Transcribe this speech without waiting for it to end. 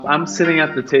I'm sitting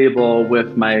at the table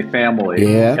with my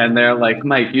family and they're like,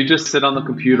 Mike, you just sit on the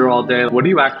computer all day. What do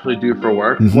you actually do for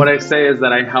work? What I say is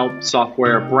that I help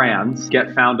software brands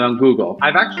get found on Google.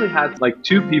 I've actually had like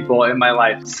 2 people in my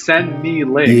life send me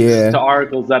links to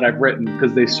articles that I've written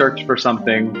because they searched for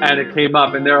something and it came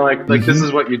up and they're like, this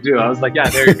is what you do. I was like, yeah,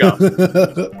 there you go.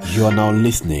 You are now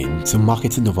listening to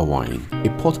Marketing Over Wine, a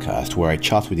podcast where I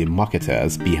chat with the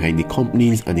marketers behind the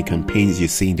companies and the campaigns you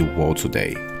see in the world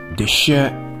today. They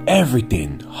share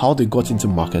everything, how they got into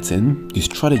marketing, the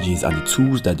strategies and the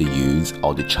tools that they use,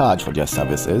 how they charge for their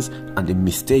services, and the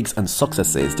mistakes and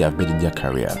successes they have made in their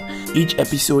career. Each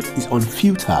episode is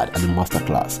unfiltered and a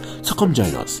masterclass, so come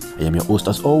join us. I am your host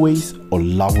as always,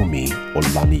 Olawumi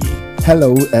Olaniyi.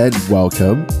 Hello and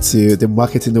welcome to the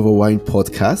Marketing Over Wine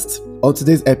podcast. On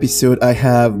today's episode, I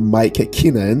have Mike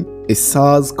Keenan, a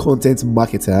SaaS content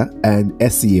marketer and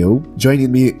SEO,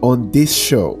 joining me on this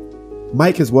show.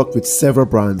 Mike has worked with several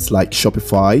brands like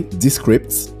Shopify,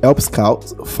 Descript, Help Scout,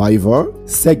 Fiverr,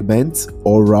 Segment,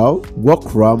 Oral,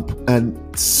 WorkRamp, and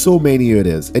so many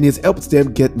others, and he's helped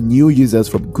them get new users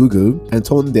from Google and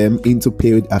turn them into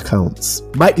paid accounts.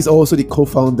 Mike is also the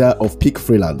co-founder of Peak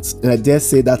Freelance, and I dare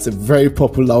say that's a very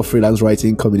popular freelance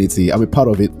writing community. I'm a part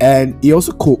of it, and he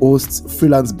also co-hosts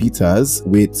Freelance Beaters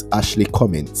with Ashley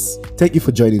Cummins. Thank you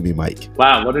for joining me, Mike.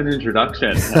 Wow, what an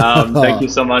introduction! Thank you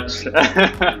so much.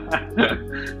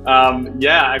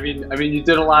 I mean, you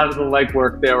did a lot of the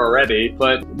legwork there already,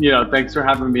 but thanks for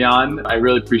having me on. I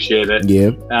really appreciate it.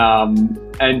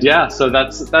 So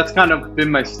that's kind of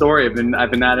been my story. I've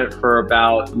been at it for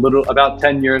about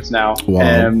 10 years now. Wow.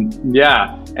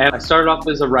 And I started off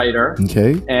as a writer,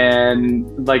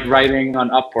 and like writing on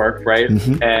Upwork, right?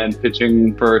 And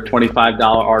pitching for $25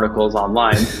 articles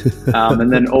online.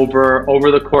 And then over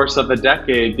the course of a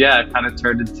decade, it kind of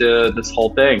turned into this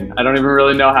whole thing. I don't even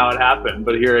really know how it happened,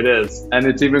 but here it is. And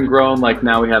it's even grown, like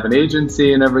now we have an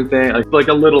agency and everything, like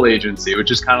a little agency, which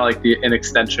is kind of like an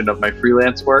extension of my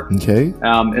freelance work.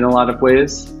 In a lot of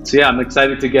ways. So I'm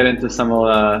excited to get into some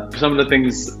of the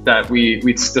things that we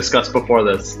discussed before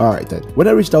this. All right then. When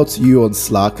I reached out to you on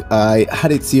Slack, I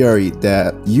had a theory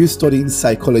that you studying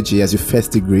psychology as your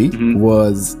first degree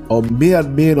was or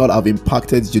may not have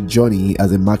impacted your journey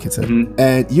as a marketer.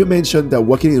 And you mentioned that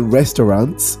working in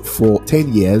restaurants for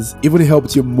 10 years even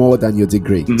helped you more than your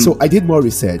degree. So I did more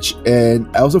research, and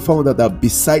I also found out that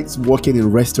besides working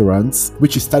in restaurants,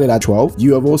 which you started at 12,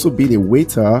 you have also been a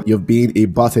waiter, you've been a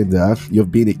bartender,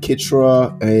 you've been a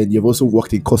caterer, and you've also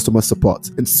worked in customer support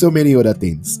and so many other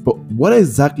things. But what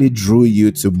exactly drew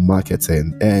you to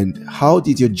marketing, and how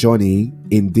did your journey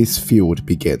in this field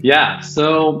begin?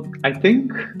 So I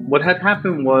think what had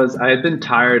happened was I had been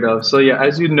tired of,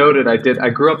 as you noted, I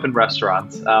grew up in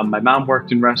restaurants. My mom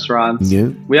worked in restaurants.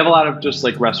 We have a lot of just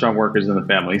like restaurant workers in the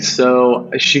family. So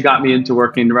she got me into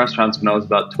working in restaurants when I was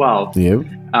about 12.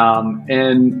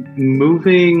 And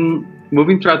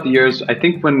moving throughout the years, I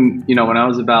think when I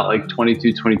was about like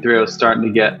 22, 23, I was starting to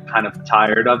get kind of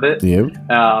tired of it.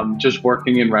 Just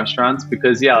working in restaurants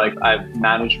because I've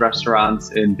managed restaurants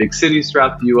in big cities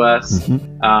throughout the US.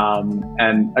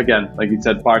 And again, like you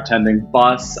said, bartending,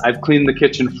 bus. I've cleaned the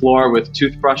kitchen floor with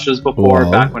toothbrushes before,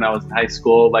 back when I was in high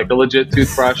school, like a legit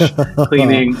toothbrush,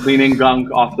 cleaning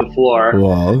gunk off the floor.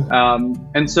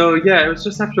 And so, it was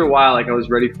just after a while, like I was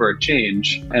ready for a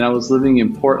change, and I was living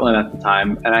in Portland at the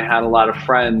time, and I had a lot of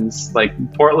friends. Like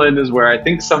Portland is where I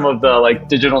think some of the like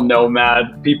digital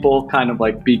nomad people kind of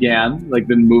like began, like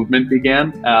the movement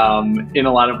began in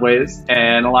a lot of ways,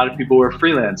 and a lot of people were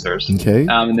freelancers.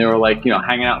 And they were like,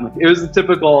 hanging out. It was the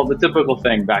typical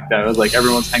thing back then. It was like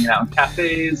everyone's hanging out in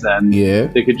cafes, and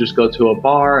they could just go to a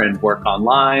bar and work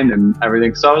online and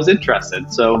everything. So I was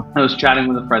interested. So I was chatting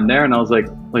with a friend there, and I was like,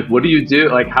 what do you do?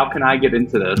 Like, how can I get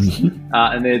into this?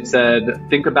 And they had said,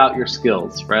 think about your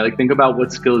skills, right? Like, think about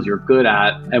what skills you're good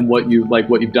at and what you've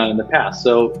done in the past.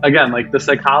 So again, like the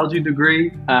psychology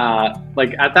degree,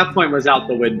 like at that point was out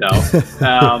the window.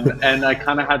 And I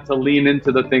kind of had to lean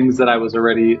into the things that I was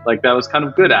already that I was kind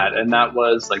of good at. And that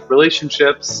was like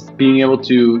relationships, being able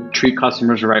to treat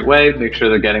customers the right way, make sure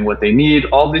they're getting what they need,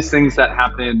 all these things that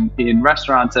happen in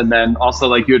restaurants. And then also,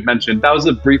 like you had mentioned, that was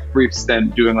a brief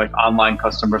stint doing like online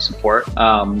customer support.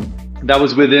 That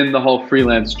was within the whole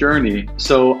freelance journey.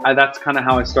 So that's kind of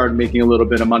how I started making a little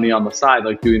bit of money on the side,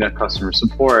 like doing that customer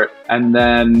support. And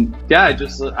then,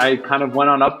 I kind of went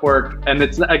on Upwork, and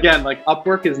it's, again, like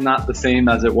Upwork is not the same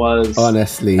as it was.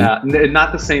 Honestly.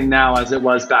 Not the same now as it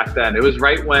was back then. It was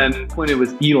right when it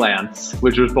was Elance,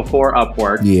 which was before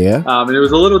Upwork. Yeah. And it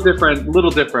was a little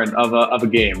different of a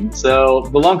game. So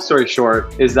the long story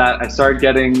short is that I started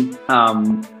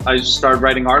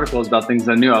writing articles about things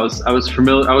I knew. I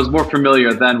was more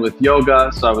familiar then with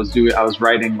yoga. So I was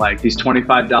writing like these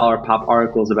 $25 pop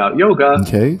articles about yoga.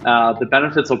 Okay. The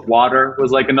benefits of water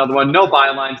was like another one. No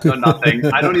bylines, no nothing.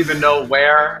 I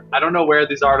don't know where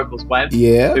these articles went.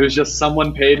 Yeah. It was just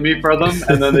someone paid me for them,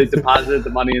 and then they deposited the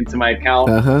money into my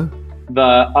account.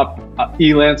 The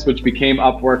Elance, which became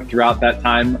Upwork throughout that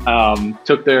time,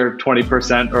 took their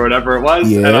 20% or whatever it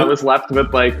was, and I was left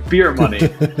with like beer money.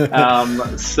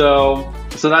 So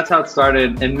that's how it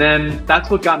started. And then that's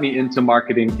what got me into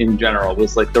marketing in general,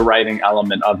 was like the writing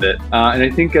element of it. And I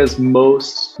think as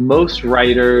most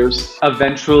writers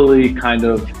eventually kind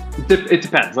of, it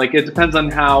depends. Like, it depends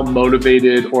on how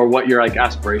motivated or what your like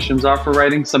aspirations are for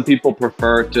writing. Some people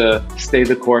prefer to stay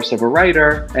the course of a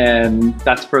writer, and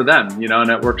that's for them, and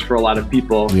it works for a lot of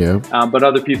people. Yeah. But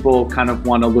other people kind of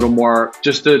want a little more,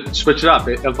 just to switch it up,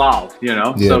 evolve,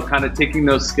 Yeah. So kind of taking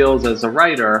those skills as a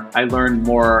writer, I learned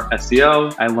more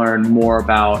SEO. I learned more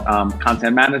about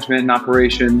content management and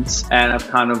operations, and I've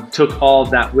kind of took all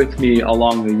of that with me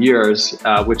along the years,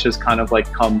 which has kind of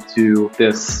like come to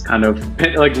this kind of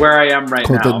like where I am right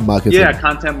now. Marketing. Yeah,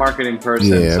 content marketing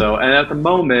person. Yeah. So, and at the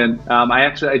moment,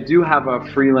 I do have a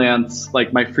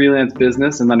my freelance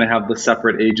business, and then I have the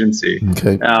separate agency.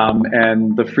 Okay.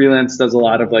 And the freelance does a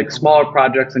lot of like smaller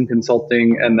projects and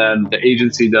consulting, and then the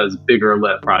agency does bigger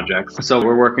lit projects. So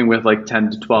we're working with like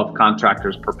 10 to 12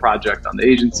 contractors per project on the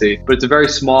agency, but it's very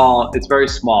small.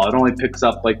 It only picks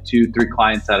up like 2-3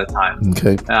 clients at a time.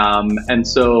 Okay. And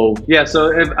so,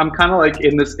 I'm kind of like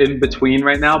in between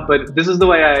right now, but this is the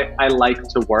way I like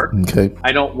to work. Okay.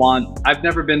 I've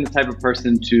never been the type of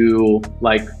person to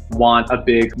like want a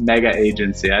big mega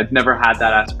agency. I've never had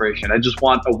that aspiration. I just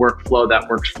want a workflow that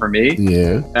works for me.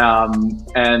 Yeah.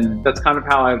 And that's kind of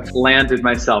how I've landed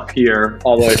myself here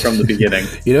all the way from the beginning.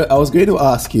 I was going to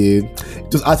ask you,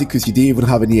 those articles you didn't even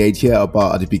have any idea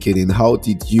about at the beginning. How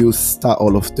did you start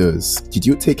all of those? Did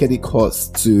you take any course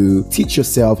to teach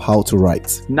yourself how to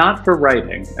write? Not for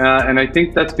writing. And I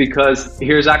think that's because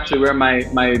here's actually where my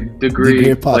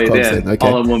degree played in. Okay.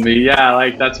 All in one me. Yeah,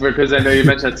 like that's because I know you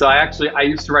mentioned it. So I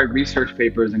used to write research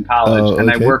papers in college, and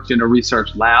I worked in a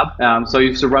research lab. So I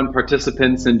used to run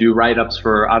participants and do write-ups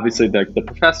for obviously the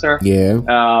professor. Yeah.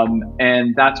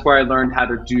 And that's where I learned how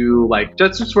to do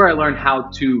that's just where I learned how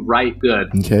to write good.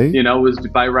 Okay. Was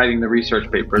by writing the research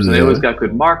papers, and I always got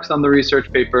good marks on the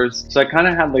research papers. So I kind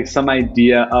of had like some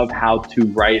idea of how to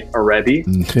write already.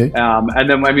 Okay. And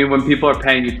then when people are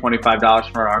paying you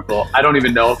 $25 for an article, I don't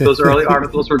even know if those early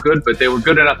articles were good, but they were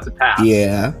good enough to pass.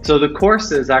 Yeah. So the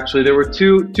courses, actually, there were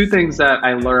two things that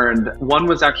I learned. One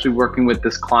was actually working with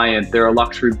this client. They're a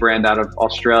luxury brand out of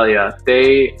Australia.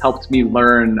 They helped me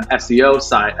learn SEO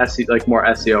side, like more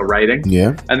SEO writing.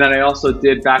 Yeah. And then I also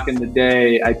did, back in the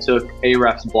day, I took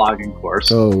Ahrefs blogging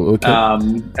course. Oh, okay.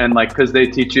 And like, cause they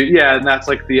teach you, and that's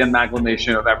like the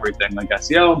amalgamation of everything, like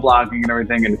SEO and blogging and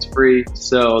everything, and it's free.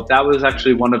 So that was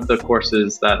actually one of the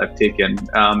courses that I've taken.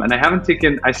 And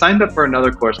I signed up for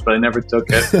another course, but I never took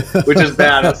it, which is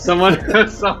bad. As someone who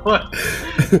has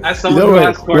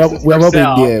courses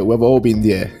we've all been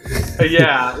there.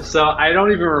 Yeah, so I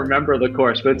don't even remember the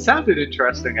course, but it sounded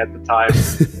interesting at the time.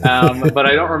 But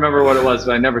I don't remember what it was,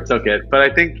 but I never took it. But I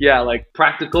think, like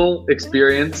practical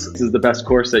experience is the best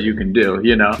course that you can do,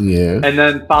 Yeah. And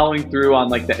then following through on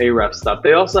like the Ahrefs stuff.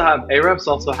 Ahrefs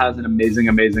also has an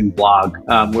amazing blog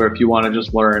where if you want to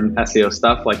just learn SEO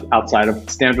stuff, like outside of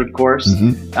standard course,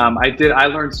 I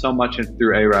learned so much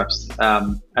through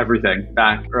Ahrefs. Everything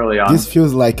back early on. This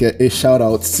feels like a shout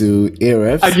out to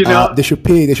Ahrefs. They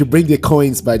should bring their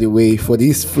coins, by the way, for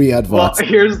these free adverts. Well,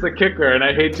 here's the kicker, and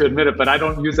I hate to admit it, but I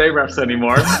don't use Ahrefs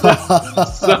anymore.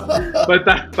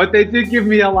 But they did give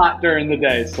me a lot during the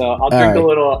day, so I'll drink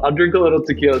a little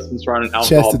tequila since we're on an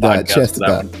alcohol podcast. Cheers to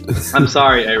that. I'm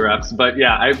sorry, Ahrefs, but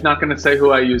yeah, I'm not going to say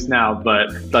who I use now,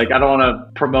 but like I don't want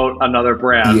to promote another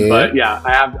brand, but yeah,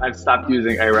 I've stopped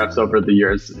using Ahrefs over the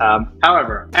years.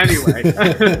 However, anyway.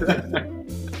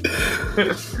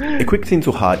 A quick thing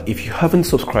to add, if you haven't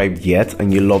subscribed yet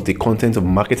and you love the content of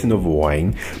Marketing Over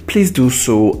Wine, please do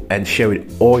so and share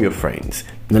with all your friends.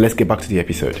 Now let's get back to the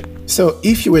episode. So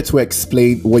if you were to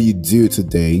explain what you do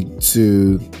today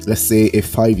to, let's say, a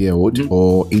 5-year-old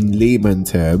or in layman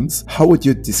terms, how would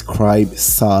you describe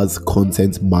SaaS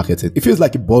content marketing? It feels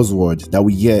like a buzzword that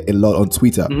we hear a lot on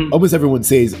Twitter. Almost everyone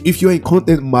says, if you're in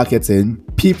content marketing,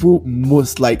 people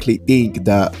most likely think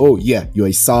that, oh yeah, you're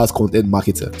a SaaS content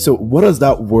marketer. So what does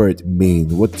that word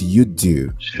mean? What do you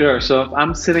do? Sure. So if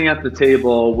I'm sitting at the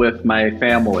table with my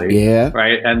family,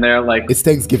 right, and they're like, it's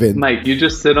Thanksgiving. Mike, you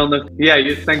just sit on the,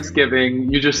 it's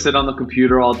Thanksgiving, you just sit on the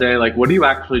computer all day. Like, what do you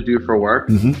actually do for work?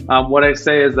 What I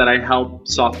say is that I help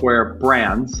software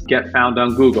brands get found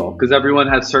on Google, because everyone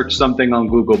has searched something on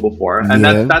Google before. And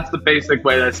that's the basic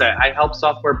way that I say it. I help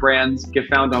software brands get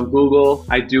found on Google.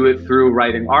 I do it through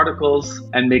writing articles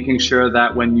and making sure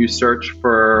that when you search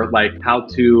for like how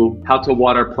to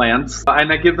water plants,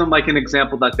 and I give them like an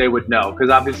example that they would know, because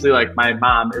obviously like my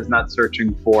mom is not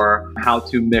searching for how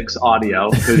to mix audio,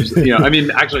 because I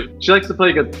mean, actually she likes to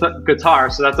play guitar,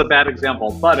 so that's a bad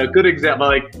example, but a good example,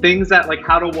 like things that like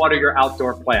how to water your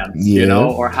outdoor plants,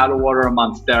 or how to water a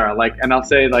monstera, like, and I'll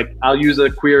say like, I'll use a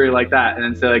query like that and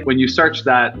then say like, when you search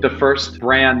that, the first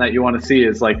brand that you want to see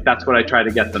is like, that's what I try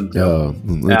to get them to.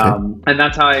 And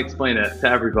that's how I explain it to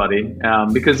everybody,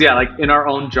 because like in our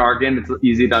own jargon, it's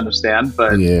easy to understand,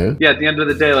 but at the end of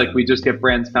the day, like we just get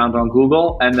brands found on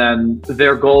Google, and then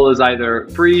their goal is either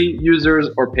free users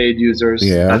or paid users.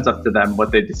 That's up to them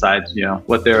what they decide,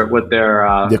 what their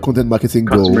content marketing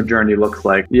customer journey looks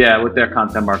like. What their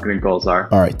content marketing goals are.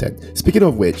 All right then. Speaking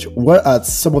of which, what are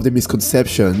some of the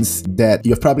misconceptions that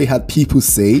you've probably had people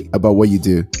say about what you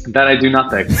do? That I do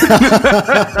nothing.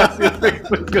 That's the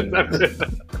biggest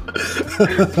misconception.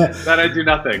 That I do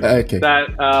nothing. Okay. That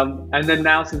and then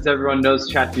now, since everyone knows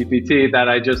ChatGPT, that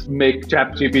I just make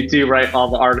ChatGPT write all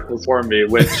the articles for me,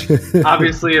 which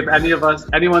obviously if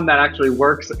anyone that actually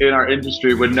works in our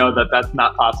industry would know that that's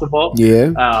not possible.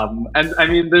 And I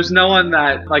mean, there's no one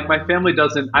that, like, my family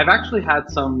doesn't. I've actually had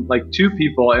some, like, 2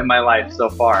 people in my life so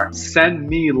far send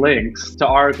me links to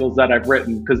articles that I've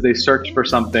written because they searched for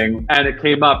something and it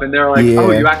came up and they're like,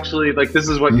 oh, you actually, like, this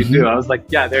is what you do. I was like,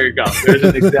 yeah, there you go. There's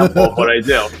an example of what I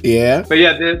do.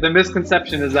 But the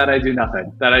misconception is that I do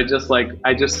nothing. That I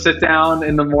just sit down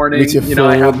in the morning. With your phone,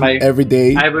 I have my every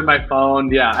day. I have in my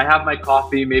phone. I have my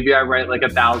coffee. Maybe I write like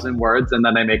 1,000 words and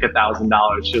then I make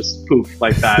 $1,000 just poof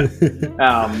like that.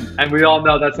 And we all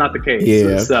know that's not the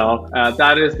case. So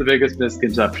that is the biggest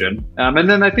misconception. And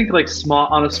then I think like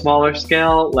on a smaller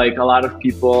scale, like a lot of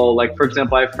people, like for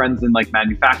example, I have friends in like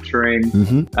manufacturing.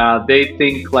 They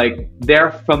think like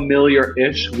they're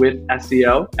familiar-ish with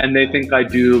SEO and they think I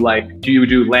do like, do you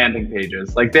do landing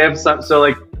pages? Like they have some, so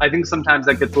like I think sometimes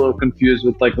that gets a little confused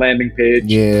with like landing page,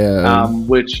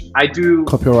 which I do.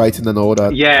 Copywriting and all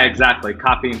that. Yeah, exactly.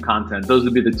 Copy and content. Those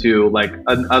would be the two, like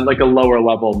a lower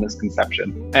level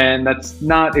misconception. And that's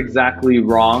not exactly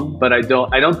wrong, but I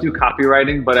don't do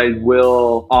copywriting, but I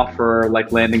will offer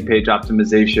like landing page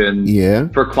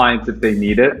optimization for clients if they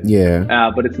need it.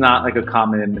 But it's not like a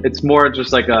common, it's more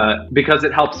just like because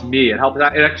it helps me. It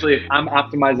actually, I'm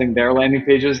optimizing their landing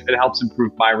pages. It helps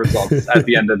improve my results at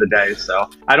the end of the day. So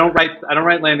I don't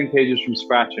write landing pages from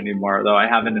scratch anymore, though I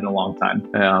haven't in a long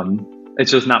time. It's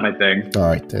just not my thing. All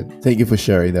right, then. Thank you for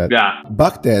sharing that. Yeah.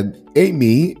 Back then,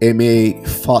 Amy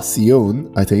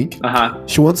Facion, I think,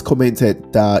 she once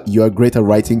commented that you are great at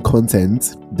writing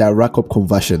content that rack up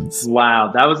conversions.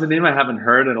 Wow, that was a name I haven't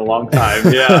heard in a long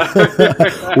time.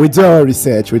 Yeah. We do our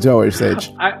research.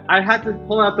 I had to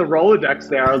pull out the Rolodex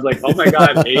there. I was like, oh my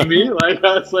God, Amy? Like,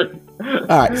 I was like...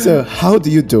 All right, so how do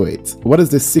you do it? What is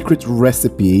the secret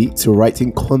recipe to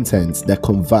writing content that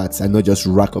converts and not just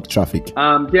rack up traffic?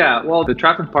 Well, the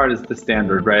traffic part is the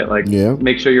standard, right? Like,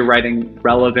 make sure you're writing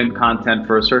relevant content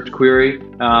for a search query.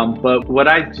 But what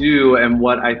I do and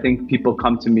what I think people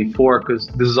come to me for, because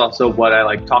this is also what I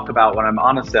like talk about when I'm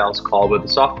on a sales call with a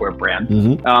software brand,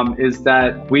 is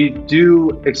that we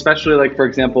do, especially like, for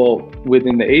example,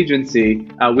 within the agency,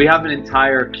 we have an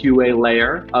entire QA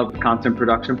layer of content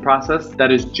production process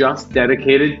that is just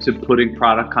dedicated to putting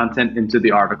product content into the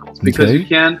articles, because you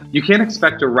can't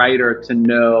expect a writer to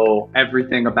know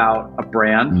everything about a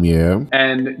brand,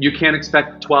 and you can't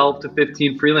expect 12 to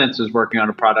 15 freelancers working on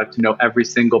a product to know every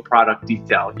single product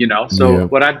detail, so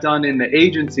what I've done in the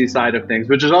agency side of things,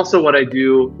 which is also what I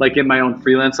do like in my own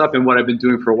freelance stuff and what I've been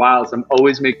doing for a while, is I'm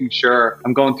always making sure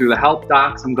I'm going through the help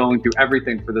docs, I'm going through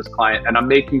everything for this client, and I'm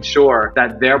making sure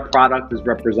that their product is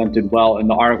represented well in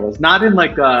the articles, not in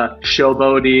like a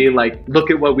showboaty, like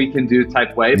look at what we can do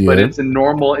type way, but it's a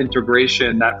normal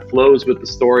integration that flows with the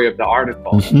story of the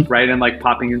article, right? And like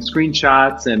popping in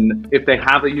screenshots, and if they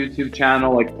have a YouTube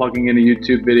channel, like plugging in a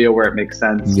YouTube video where it makes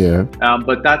sense.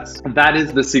 But that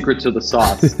is the secret to the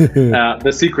sauce.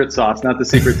 The secret sauce, not the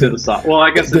secret to the sauce. Well,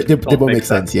 I guess they both make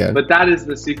sense, yeah. But that is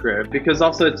the secret, because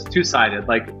also it's two-sided.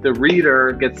 Like the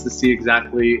reader gets to see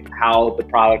exactly how the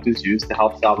product is used to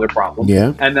help solve their problem.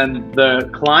 And then the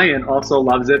client also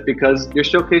loves it because you're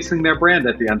showcasing their brand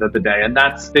at the end of the day. And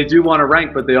they do want to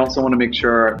rank, but they also want to make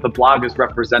sure the blog is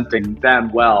representing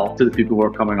them well to the people who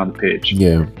are coming on the page.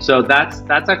 So that's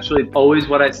actually always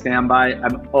what I stand by.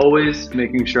 I'm always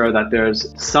making sure that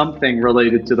there's something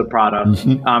related to the product.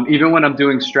 Even when I'm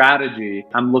doing strategy,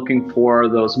 I'm looking for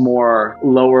those more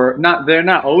lower, they're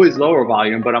not always lower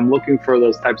volume, but I'm looking for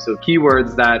those types of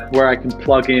keywords where I can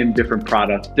plug in different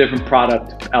product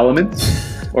elements.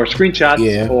 Or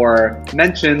screenshots, or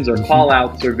mentions, or call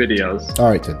outs, or videos. All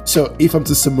right, then. So if I'm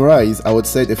to summarize, I would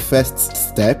say the first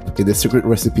step in the secret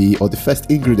recipe, or the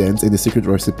first ingredient in the secret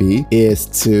recipe, is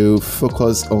to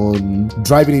focus on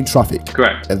driving in traffic.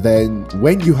 Correct. And then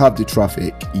when you have the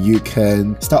traffic, you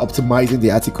can start optimizing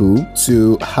the article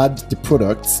to add the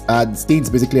products and things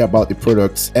basically about the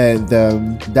products. And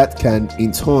that can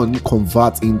in turn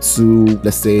convert into,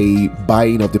 let's say,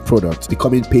 buying of the product,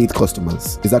 becoming paid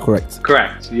customers. Is that correct?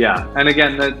 Correct. Yeah. And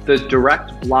again, the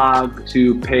direct blog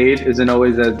to paid isn't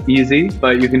always as easy,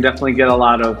 but you can definitely get a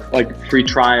lot of like free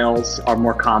trials are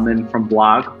more common from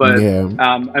blog. But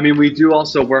I mean, we do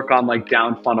also work on like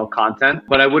down funnel content,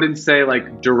 but I wouldn't say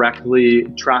like directly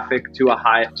traffic to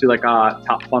like a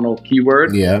top funnel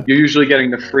keyword. You're usually getting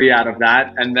the free out of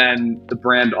that. And then the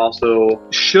brand also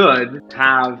should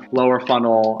have lower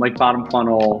funnel, like bottom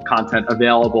funnel content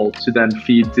available to then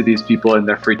feed to these people in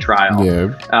their free trial.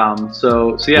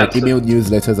 So yeah, like email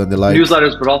newsletters and the like.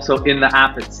 Newsletters, but also in the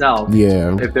app itself.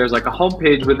 If there's like a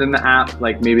homepage within the app,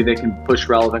 like maybe they can push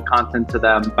relevant content to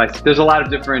them. There's a lot of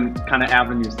different kind of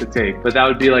avenues to take, but that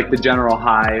would be like the general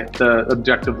the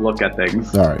objective look at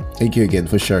things. All right. Thank you again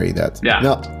for sharing that.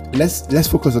 Now, let's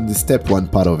focus on the step one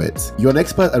part of it. You're an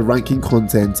expert at ranking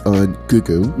content on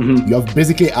Google. You have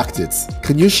basically acted.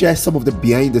 Can you share some of the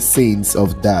behind the scenes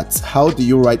of that? How do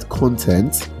you write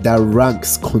content that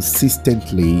ranks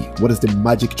consistently? What is the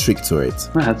magic trick to it?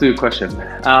 That's a good question.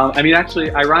 I mean,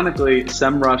 actually, ironically,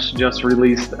 SEMrush just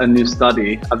released a new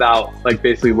study about like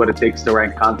basically what it takes to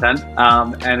rank content.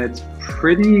 And it's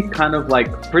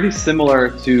pretty similar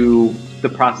to the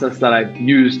process that I've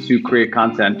used to create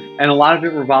content. And a lot of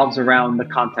it revolves around the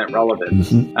content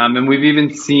relevance. And we've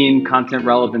even seen content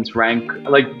relevance rank,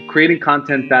 like creating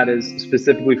content that is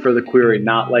specifically for the query,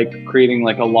 not like creating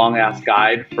like a long ass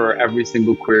guide for every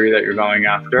single query that you're going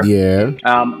after.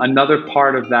 Another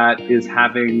part of that is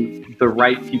having the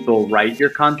right people write your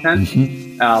content.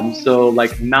 So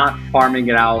like not farming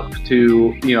it out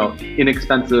to,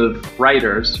 inexpensive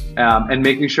writers, and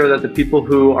making sure that the people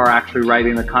who are actually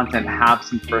writing the content have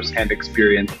some firsthand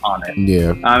experience on it.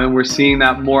 And we're seeing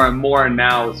that more and more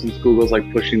now since Google's like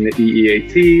pushing the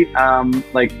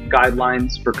EEAT like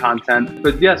guidelines for content.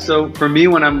 But yeah, so for me,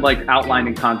 when I'm like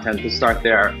outlining content, to start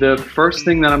there, the first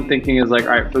thing that I'm thinking is like, all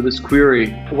right, for this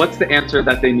query, what's the answer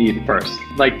that they need first?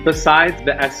 Like besides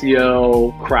the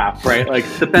SEO crap, right? Like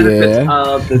the benefits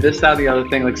of the this, that, the other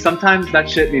thing. Like sometimes that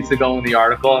shit needs to go in the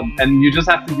article, and you just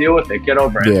have to deal with it. Get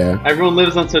over it. Everyone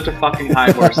lives on such a fucking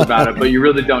high horse about it, but you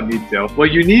really don't need to.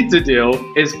 What you need to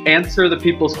do is answer the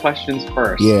people's questions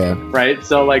first. Right?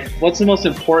 So like, what's the most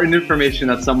important information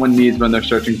that someone needs when they're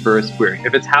searching for a query?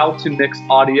 If it's how to mix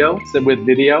audio with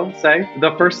video, say,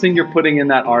 the first thing you're putting in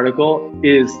that article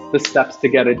is the steps to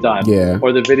get it done,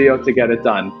 or the video to get it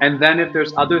done. And then if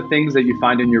there's other things that you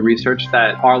find in your research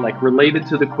that are like related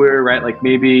to the query, right? Like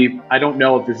maybe, I don't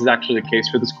know if this is actually the case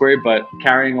for this query, but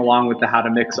carrying along with the how to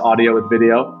mix audio with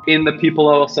video, in the people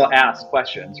also ask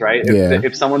questions, right?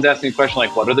 If someone's asking a question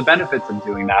like, what are the benefits of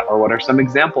doing that? Or what are some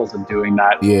examples of doing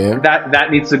that?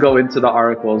 That needs to go into the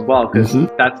article as well, because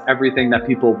that's everything that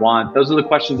people want. Those are the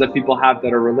questions that people have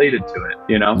that are related to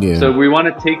it, So we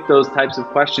want to take those types of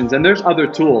questions, and there's other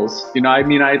tools, I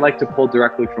mean, I like to pull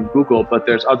directly from Google, but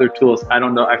there's other tools. I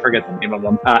don't know, I forget the name of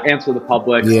them. Answer the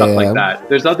Public, stuff like that.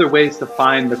 There's other ways to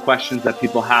find the questions that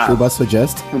people have. Uber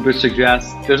suggest.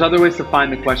 There's other ways to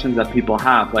find the questions that people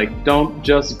have. like, don't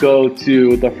just go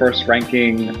to the first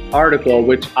ranking article,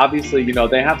 which obviously, you know,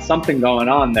 they have something going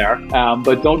on there,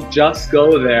 but don't just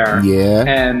go there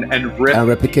and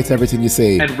replicate everything you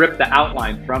say and rip the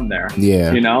outline from there.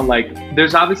 Yeah. You know, like,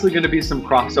 there's obviously going to be some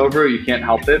crossover. You can't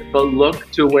help it, but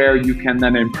look to where you can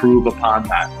then improve upon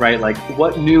that, right? Like,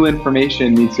 what new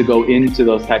information needs to go into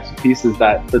those types of pieces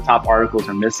that the top articles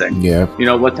are missing? Yeah. You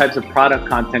know, what types of product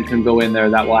content can go in there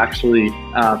that will actually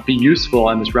be useful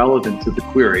and is relevant to the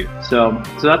query. So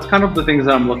that's kind of the things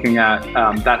that I'm looking at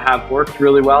that have worked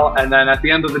really well. And then at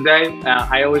the end of the day,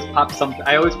 I always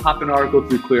pop an article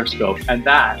through ClearScope, and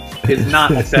that is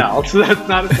not a sale. So that's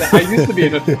not a sale.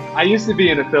 I used to be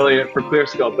an affiliate for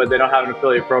ClearScope, but they don't have an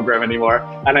affiliate program anymore,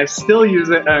 and I still use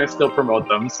it and I still promote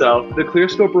them. So the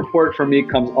ClearScope report for me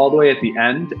comes all the way at the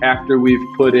end after we've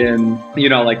put in, you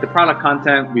know, like the product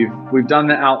content, we've done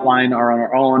the outline on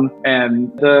our own,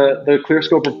 and the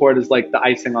ClearScope report is like the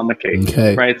icing on the cake,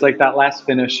 right? It's like that last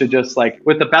finish to just like,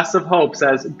 with the best of hopes,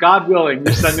 as God willing,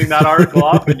 you're sending that article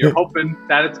up and you're hoping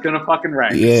that it's gonna fucking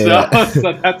rank.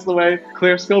 So that's the way.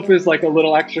 ClearScope is like a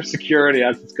little extra security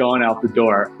as it's going out the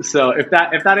door. So if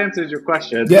that answers your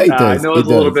question, I know it's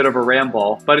a little bit of a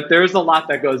ramble, but there's a lot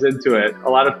that goes into it, a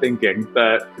lot of thinking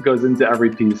that goes into every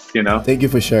piece, you know. Thank you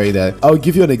for sharing that. I'll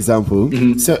give you an example.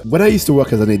 So when I used to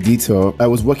work as an editor, I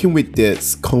was working with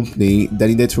this company that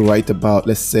needed to write about,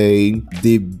 let's say,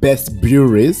 the best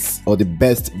breweries or the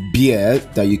best beer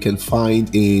that you can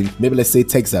find in, maybe let's say,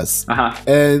 Texas.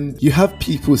 And you have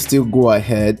people still go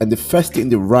ahead, and the first thing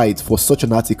they write for such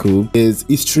an article is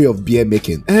history of beer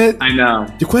making. And I know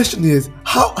the question is,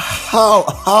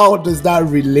 how does that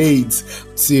relate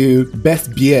to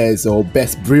best beers or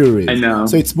best breweries? I know.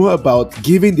 So it's more about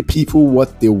giving the people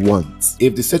what they want.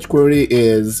 If the search query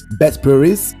is best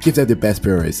breweries, give them the best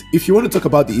breweries. If you want to talk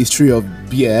about the history of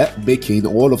beer making,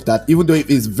 all of that, even though it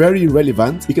is very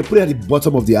relevant, you can put it at the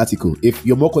bottom of the article. If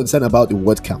you're more concerned about the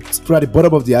word count, put it at the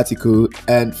bottom of the article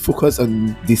and focus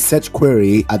on the search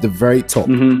query at the very top,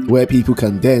 where people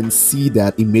can then see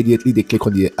that immediately they click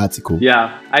on the article.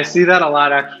 Yeah, I see that a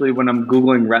lot actually when I'm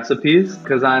Googling recipes,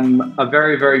 because I'm a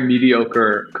very, very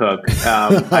mediocre cook.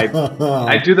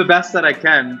 I do the best that I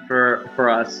can for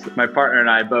us, my partner and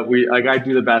I, but I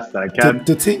do the best that I can.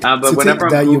 But whenever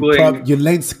I'm Googling, you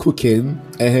learned cooking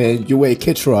and you were a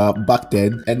caterer back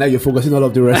then, and now you're focusing all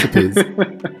of the recipes.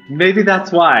 Maybe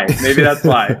that's why.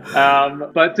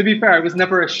 But to be fair, I was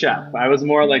never a chef. I was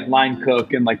more like line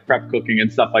cook and like prep cooking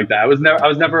and stuff like that. I was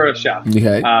never a chef.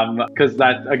 Okay. Because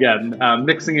that, again,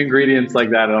 mixing ingredients like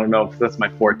that, I don't know if that's my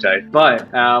forte. But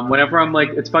whenever I'm like,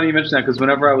 it's funny you mention that, because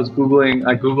whenever I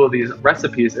Google these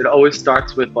recipes, it always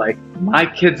starts with like, my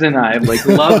kids and I like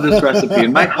love this recipe,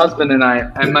 and my husband and I,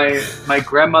 and my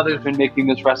grandmother's been making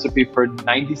this recipe for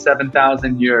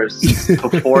 97,000 years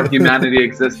before humanity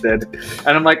existed. And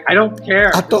I'm like, I don't care.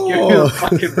 At Just give me the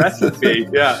fucking recipe.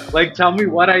 Yeah. Like, tell me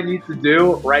what I need to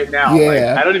do right now. Yeah.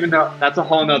 Like, I don't even know. That's a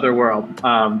whole nother world.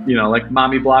 You know, like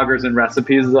mommy bloggers and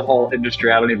recipes is a whole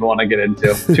industry I don't even want to get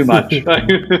into too much.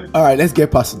 All right, let's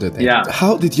get past it then. Yeah.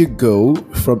 How did you go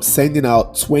from sending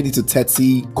out 20 to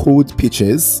 30 cold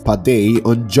pitches per day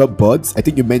on job boards? I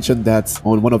think you mentioned that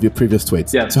on one of your previous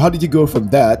tweets. Yeah. So how did you go from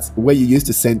that, where you used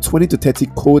to send 20 to 30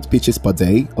 cold pitches per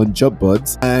day on job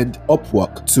boards and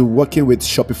Upwork, to working with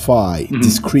Shopify,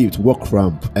 Descript,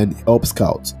 WorkRamp, and Help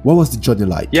Scout? What was the journey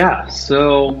like? Yeah,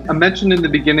 so I mentioned in the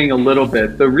beginning a little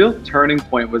bit, the real turning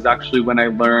point was actually when I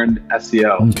learned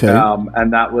SEO. Okay.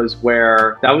 And that was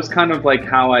kind of like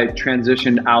how I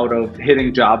transitioned out of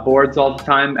hitting job boards all the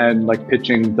time and like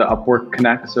pitching the Upwork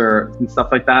Connects and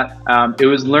stuff like that. It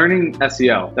was learning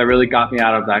SEO that really got me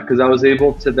out of that, because I was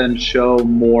able to then show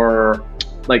more,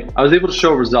 like I was able to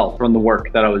show results from the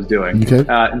work that I was doing,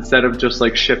 instead of just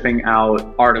like shipping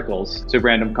out articles to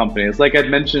random companies. Like I'd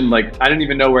mentioned, like I didn't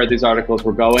even know where these articles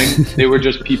were going. They were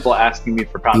just people asking me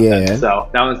for content. Yeah. So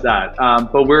that was that.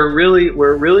 But where it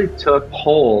really took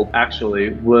hold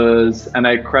actually was, and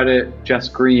I credit Jess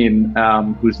Green,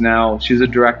 she's a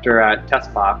director at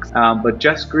Testbox. But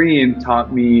Jess Green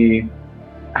taught me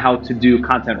how to do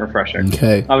content refreshing.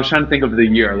 Okay. I was trying to think of the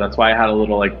year. That's why I had a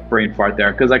little like brain fart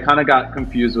there, because I kind of got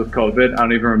confused with COVID. I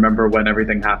don't even remember when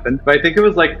everything happened, but I think it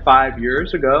was like 5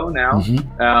 years ago now.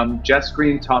 Jess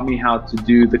Green taught me how to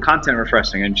do the content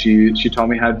refreshing, and she taught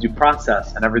me how to do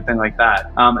process and everything like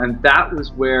that. And that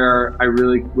was where I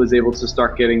really was able to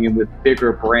start getting in with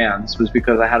bigger brands, was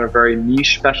because I had a very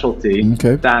niche specialty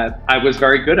that I was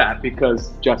very good at, because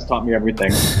Jess taught me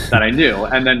everything that I knew.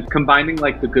 And then combining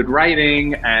like the good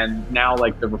writing and now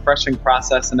like the refreshing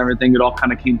process and everything, it all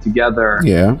kind of came together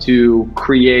Yeah. to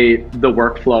create the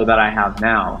workflow that I have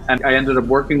now. And I ended up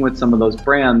working with some of those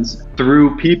brands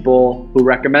through people who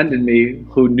recommended me,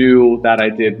 who knew that I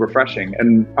did refreshing.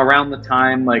 And around the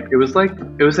time, like I think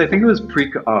it was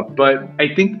but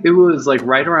I think it was like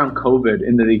right around COVID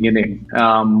in the beginning,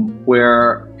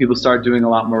 where people started doing a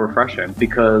lot more refreshing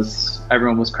because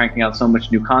everyone was cranking out so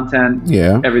much new content.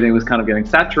 Yeah. Everything was kind of getting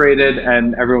saturated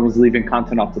and everyone was leaving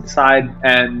content off to the side,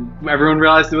 and everyone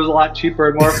realized it was a lot cheaper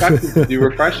and more effective to do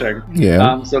refreshing.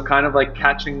 Yeah. So kind of like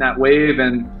catching that wave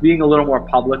and being a little more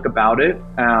public about it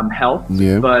helped.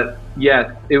 Yeah. But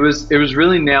yeah, it was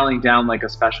really nailing down like a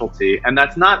specialty, and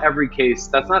that's not every case.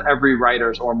 That's not every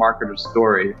writer's or marketer's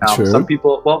story. Some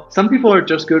people are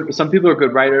just good. Some people are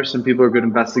good writers. Some people are good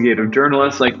investigative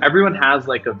journalists. Like everyone has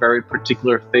like a very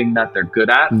particular thing that they're good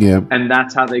at, and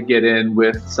that's how they get in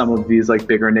with some of these like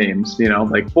bigger names. You know,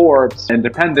 like Forbes,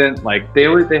 Independent. Like they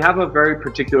have a very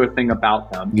particular thing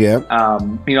about them. Yeah.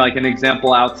 You know, like an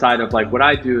example outside of like what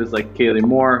I do is like Kaylee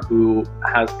Moore,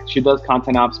 she does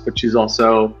content ops, but she's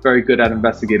also very good at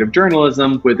investigative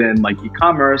journalism within like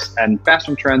e-commerce and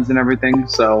fashion trends and everything.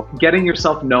 So getting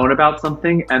yourself known about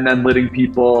something and then letting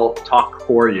people talk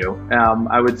for you,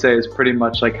 I would say is pretty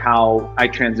much like how I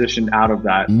transitioned out of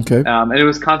that. Okay. And it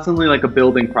was constantly like a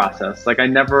building process. Like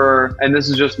and this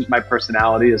is just my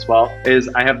personality as well, is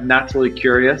I have naturally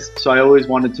curious. So I always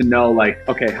wanted to know like,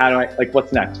 okay, how do I, like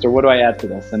what's next? Or what do I add to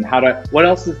this? And what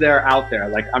else is there out there?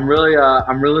 Like I'm really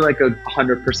like a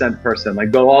 100% person, like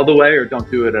go all the way or don't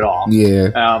do it at all. Yeah.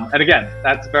 And again,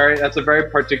 that's a very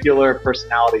particular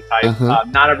personality type.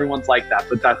 Not everyone's like that,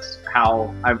 but that's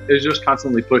how it's just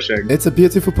constantly pushing. It's a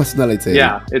beautiful personality.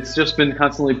 Yeah, it's just been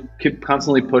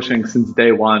constantly pushing since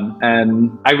day one,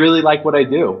 and I really like what I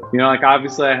do. You know, like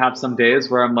obviously I have some days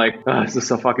where I'm like, oh, this is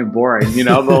so fucking boring, you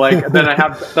know. But like then I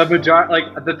have the majority.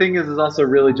 Like the thing is also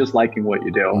really just liking what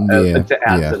you do. To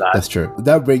add to that, that's true.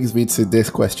 That brings me to this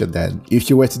question then: if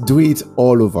you were to do it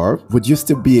all over, would you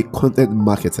still be a content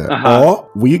marketer, or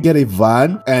will you get a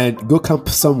van and go camp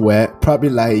somewhere, probably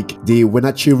like the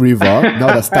Wenatchee River? Now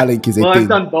that Starlink is a thing. I've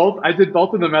done both. I did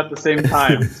both of them at the same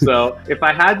time. So if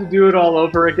I had to do it all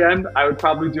over again, I would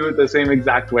probably do it the same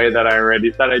exact way that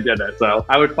I did it. So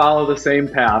I would follow the same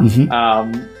path,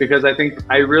 because I think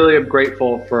I really am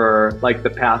grateful for like the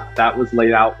path that was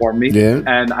laid out for me. Yeah.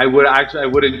 And I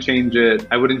wouldn't change it.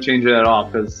 I wouldn't change it at all,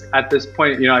 because at this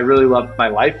point, you know, I really love my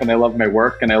life and I love my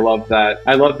work, and I love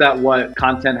that what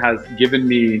content has given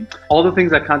me, all the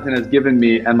things that content has given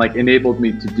me and like enabled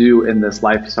me to do in this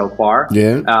life so far.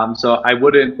 Yeah. So I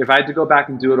wouldn't, if I had to go back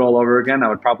and do it all over again, I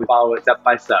would probably follow it step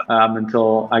by step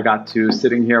until I got to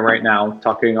sitting here right now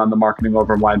talking on the Marketing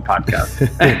Over Wine podcast.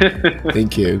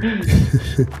 Thank you.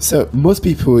 So most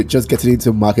people just getting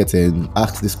into marketing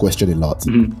ask this question a lot.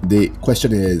 The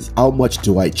question is, how much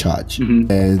do I charge?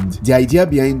 And the idea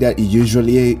behind that is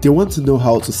usually they want to know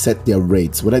how to set their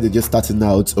rates, whether they're just starting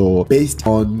out or based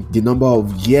on the number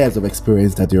of years of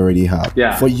experience that they already have.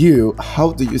 Yeah. For you,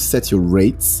 how do you set your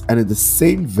rates? And in the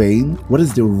same vein, what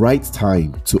is the right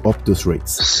time to up those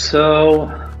rates? So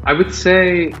I would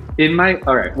say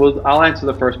I'll answer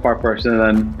the first part first, and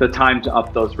then the time to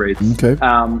up those rates. Okay.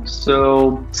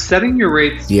 So setting your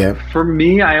rates, for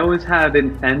me, I always had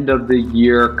an end of the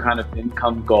year kind of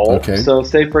income goal. Okay. So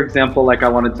say, for example, like I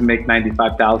wanted to make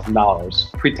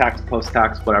 $95,000 pre-tax,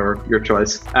 post-tax, whatever, your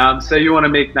choice. Say you want to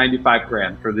make 95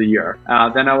 grand for the year.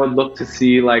 Then I would look to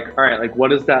see like, all right, like what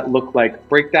does that look like?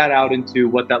 Break that out into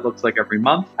what that looks like every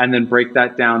month, and then break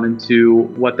that down into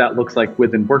what that looks like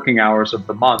within working hours of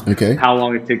the month. Okay. How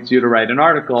long it takes you to write an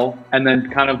article, and then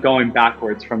kind of going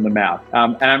backwards from the math.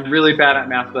 And I'm really bad at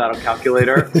math without a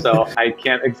calculator, so I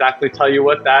can't exactly tell you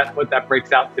what that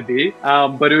breaks out to be.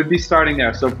 But it would be starting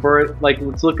there. So for like,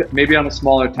 let's look at maybe on a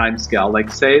smaller time scale.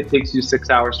 Like say it takes you 6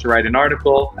 hours to write an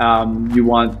article. You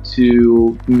want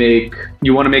to make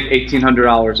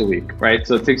 $1,800 a week, right?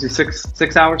 So it takes you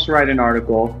six hours to write an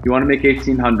article. You want to make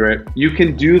 $1,800. You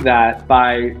can do that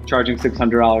by charging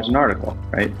 $600 an article,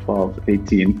 right? 12,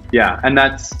 18. Yeah. And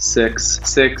that's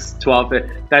 12.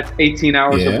 That's 18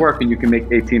 hours of work, and you can make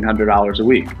 $1,800 a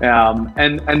week.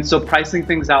 And so pricing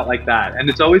things out like that. And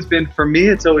it's always been, for me,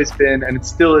 and it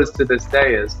still is to this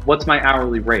day, is what's my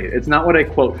hourly rate? It's not what I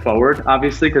quote forward,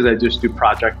 obviously, because I just do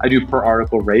I do per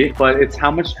article rate, but it's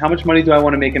how much money do I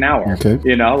want to make an hour? Okay.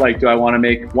 You know, like, do I want to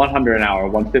make 100 an hour,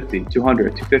 150,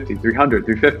 200, 250, 300,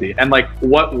 350? And like,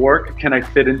 what work can I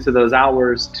fit into those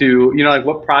hours to, you know, like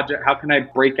what project, how can I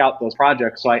break out those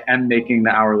projects so I am making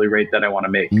the hourly rate that I want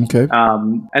to make? Okay.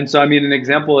 And so, I mean, an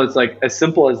example is like as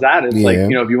simple as that. It's like,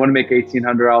 if you want to make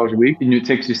 $1,800 a week and it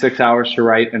takes you 6 hours to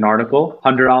write an article,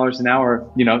 $100 an hour,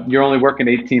 you're only working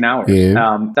 18 hours.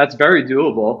 That's very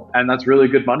doable. And that's really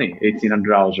good money,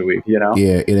 $1,800 a week, Yeah,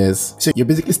 it is. So you're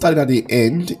basically starting at the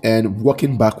end and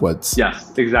working backwards.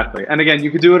 Yes, exactly. And again,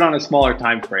 you could do it on a smaller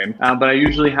time frame, but I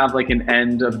usually have like an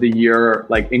end of the year,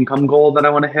 like income goal that I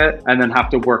want to hit and then have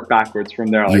to work backwards from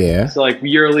there. So like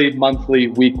yearly, monthly,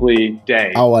 weekly,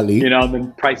 day, hourly, and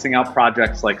then pricing out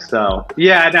projects like so.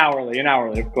 Yeah, an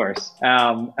hourly, of course.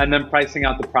 And then pricing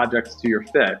out the projects to your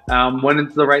fit. When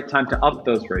it's the right time to up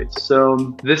those rates.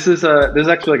 So this is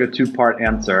actually like a 2-part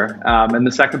answer. And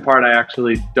the second part, I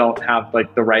actually don't have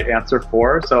like the right answer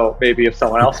for. So maybe if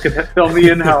someone else could fill me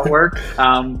in how it works.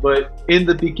 But in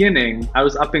the beginning, I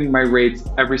was upping my rates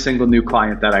every single new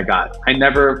client that I got. I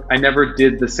never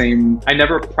did the same. I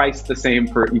never priced the same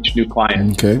for each new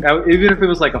client. Okay. Even if it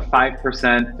was like a 5%,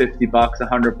 $50,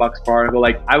 $100 per article,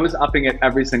 like I was upping it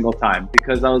every single time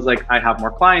because I was like, I have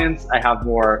more clients, I have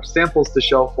more samples to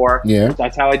show for. Yeah.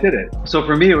 That's how I did it. So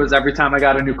for me, it was every time I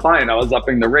got a new client, I was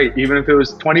upping the rate, even if it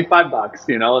was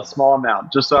 $25, a small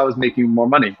amount, just so I was making more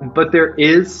money. But there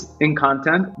is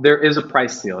a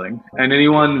price ceiling, and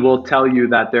anyone will tell you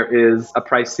that there is a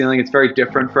price ceiling. It's very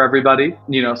different for everybody.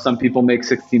 Some people make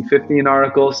 $1,650 an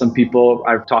article. Some people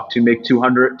I've talked to make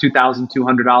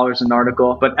 $2,200 an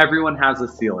article, but everyone has a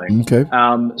ceiling. Okay.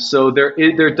 So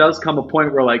there does come a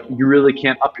point where like you really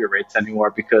can't up your rates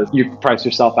anymore because you price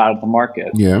yourself out of the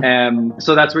market. Yeah. And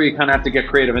so that's where you kind of have to get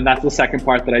creative, and that's the second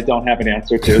part that I don't have an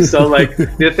answer to. So like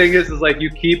the thing is like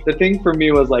the thing for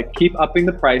me was like keep upping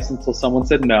the price until someone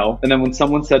said no, and then when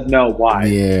someone said no, why?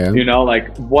 Yeah.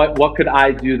 Like what could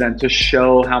I do then to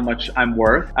show how much I'm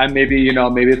worth? And maybe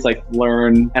it's like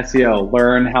learn SEO,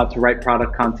 learn how to write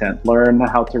product content, learn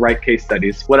how to write case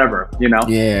studies, whatever.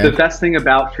 Yeah. The best thing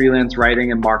about freelance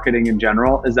writing and marketing in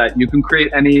general is that you can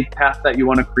create any path that you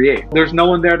want to create. There's no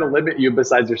one there to limit you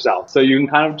besides yourself. So you can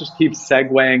kind of just keep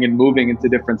segueing and moving into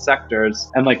different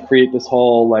sectors and like create this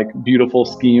whole like beautiful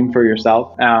scheme for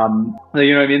yourself. You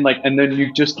know what I mean? Like, and then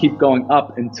you just keep going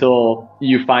up until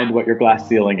you find what your glass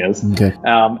ceiling is. Okay.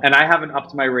 And I haven't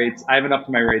upped my rates. I haven't upped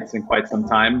my rates in quite some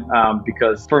time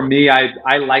because for me,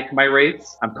 I like my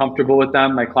rates. I'm comfortable with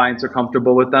them. My clients are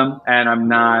comfortable with them, and I'm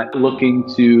not looking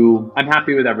to. I'm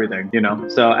happy with everything,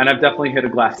 So, and I've definitely hit a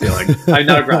glass ceiling.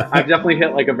 I've definitely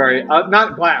hit like a very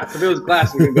not glass. If it was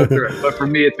glass, we could go through it. But for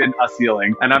me, it's been a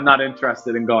ceiling, and I'm not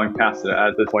interested in going past it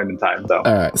at this point in time. So,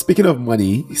 all right. Speaking of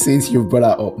money, since you've brought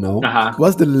that up now,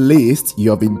 what's the least you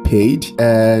have been paid,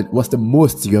 and what's the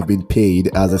most you have been paid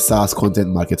as a SaaS content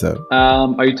marketer?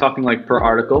 Are you talking like per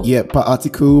article? Yeah, per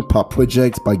article, per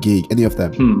project, per gig, any of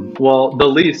them. Well, the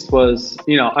least was,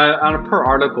 on a per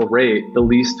article rate, the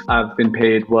least I've been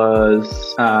paid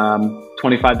was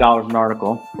 $25 an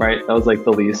article, right? That was like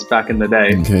the least back in the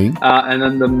day. Okay. And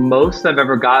then the most I've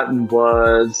ever gotten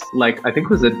was like, I think it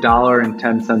was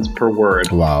 $1.10 per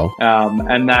word. Wow.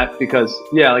 And that because,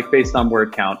 like based on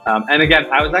word count. And again,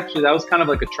 that was kind of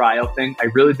like a trial thing. I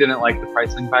really didn't like the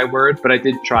pricing by word, but I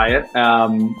did try it.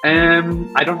 And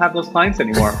I don't have those clients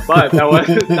anymore, but that was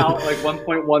not like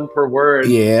 1.1 per word.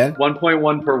 Yeah.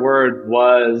 1.1 per word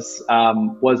was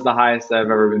the highest I've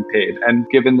ever been paid. And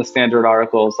given the standard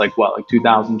articles, like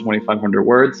 2,000, 2,500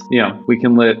 words, we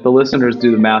can let the listeners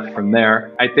do the math from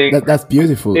there. I think that's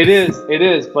beautiful. It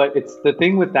is, but it's the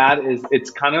thing with that is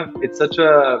it's such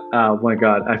a, oh my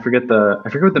God, I forget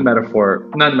what the metaphor,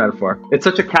 not a metaphor. It's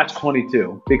such a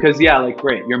catch-22 because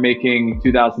great, you're making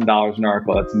 $2,000 an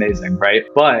article. That's amazing, right?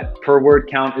 But per word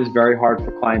count is very hard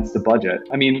for clients to budget.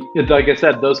 I mean, like I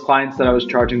said, those clients that I was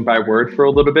charging by word for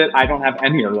a little bit, I don't have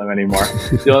any of them anymore.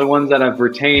 The only ones that I've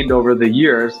retained over the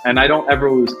years, and I don't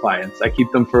ever lose clients. I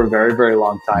keep them for a very, very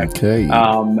long time. Okay.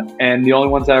 And the only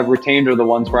ones that I've retained are the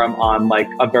ones where I'm on like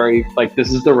a very, like,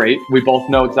 this is the rate. We both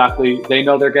know exactly, they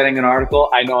know they're getting an article.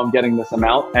 I know I'm getting this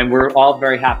amount, and we're all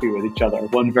very happy with each other.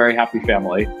 One very happy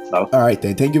family. So. All right,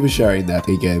 then. Thank you for sharing that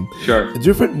again. Sure.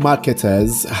 Different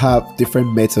marketers have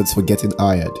different methods for getting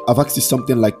hired. I've asked you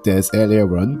something like this earlier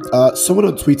on. Someone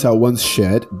on Twitter once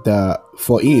shared that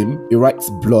for him, he writes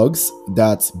blogs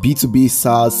that B2B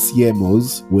SaaS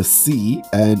CMOs will see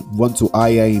and want to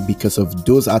hire him because of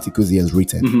those articles he has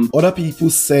written. Mm-hmm. Other people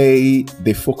say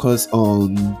they focus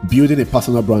on building a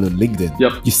personal brand on LinkedIn.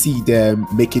 Yep. You see them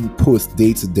making posts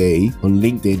day to day on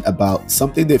LinkedIn about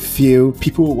something they feel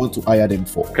people will want to hire them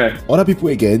for. Okay. Other people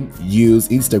again use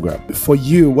Instagram. For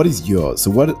you, what is yours?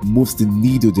 So what moves the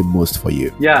needle the most for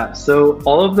you? Yeah, so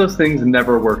all of those things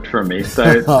never worked for me.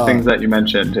 The things that you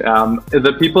mentioned.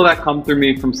 the people that come through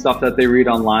me from stuff that they read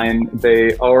online,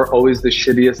 they are always the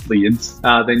shittiest leads.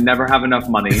 They never have enough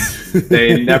money.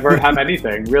 They never have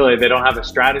anything, really. They don't have a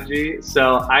strategy.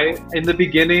 So in the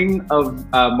beginning of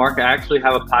Mark, I actually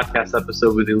have a podcast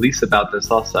episode with Elise about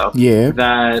this also. Yeah.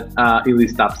 That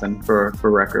Elise Dobson for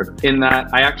record. In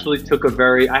that I actually took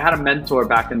I had a mentor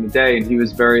back in the day, and he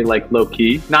was very like low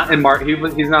key. Not in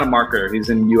he's not a marketer. He's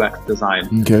in UX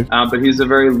design. Okay. But he's a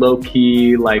very low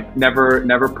key, like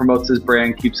never promotes his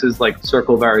brand, keeps his like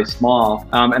circle very small.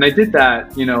 And I did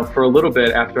that, for a little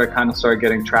bit after I kind of started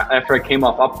getting after I came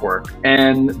off Upwork.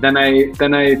 And then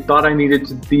I thought I needed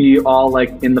to be all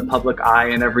like in the public eye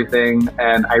and everything.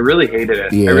 And I really hated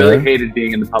it. Yeah. I really hated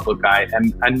being in the public eye,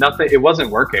 and nothing, it wasn't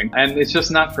working, and it's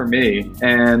just not for me.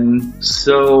 And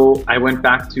so I went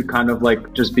back to kind of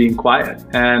like just being quiet.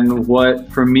 And what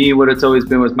it's always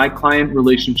been was my client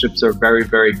relationships are very,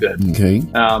 very good. Okay.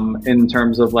 In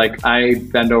terms of like, I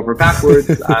bend over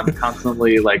backwards. I'm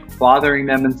constantly like bothering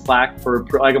them in Slack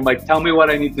I'm like, tell me what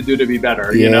I need to do to be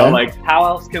better. Like, how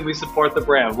else can we support the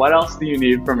brand? What else do you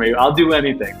need from me? I'll do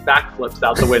anything. Backflips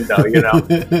out the window,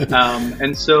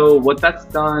 and so what that's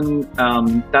done,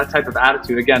 that type of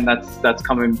attitude, again, that's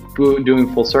coming,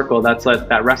 doing full circle. That's like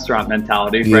that restaurant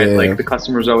mentality, right? Like the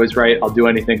customer's always right. I'll do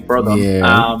anything for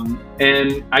them.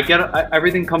 And I get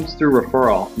everything comes through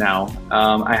referral now.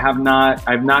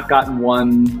 I've not gotten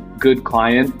one good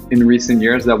client in recent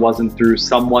years that wasn't through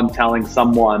someone telling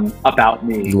someone about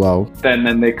me. Wow.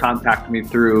 Then they contact me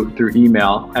through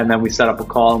email, and then we set up a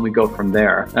call and we go from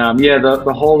there.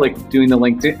 The whole like doing the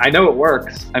LinkedIn, I know it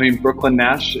works. I mean, Brooklyn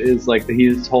Nash is like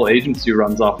his whole agency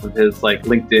runs off of his like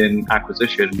LinkedIn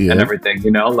acquisition and everything,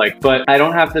 but I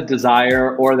don't have the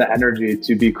desire or the energy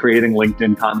to be creating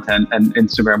LinkedIn content and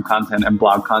Instagram content and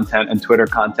blog content and Twitter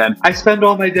content. I spend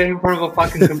all my day in front of a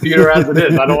fucking computer as it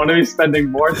is. I don't want to be spending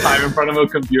more time in front of a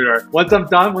computer. Once I'm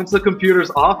done, once the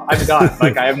computer's off, I'm done.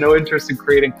 Like, I have no interest in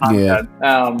creating content.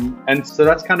 And so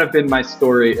that's kind of been my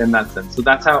story in that sense. So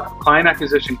that's how client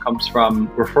acquisition comes from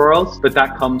referrals, but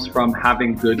that comes from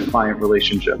having good client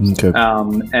relationships. Okay.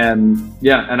 And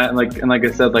like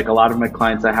I said, like a lot of my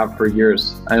clients I have for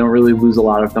years, I don't really lose a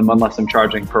lot of them unless I'm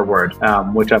charging per word,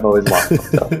 which I've always lost.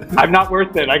 So I'm not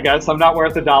worth it, I guess. I'm not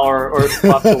worth $1 or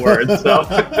plus a word. So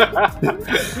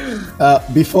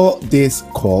before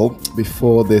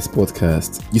this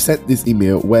podcast, you sent this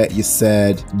email where you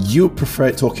said you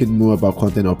prefer talking more about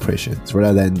content operations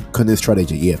rather than content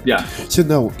strategy. Yeah. So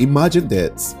now imagine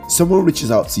that someone reaches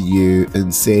out to you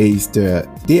and says that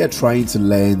they are trying to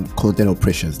learn content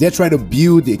operations. They're trying to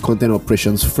build a content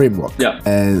operations framework.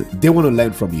 And they want to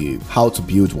learn from you how to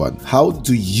build one. How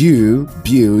do you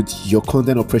build your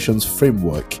content operations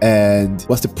framework, and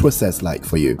what's the process like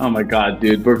for you? Oh my God,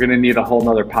 dude, we're gonna need a whole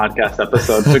nother podcast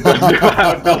episode to go through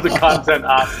how to build the content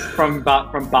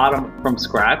from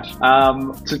scratch.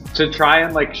 To try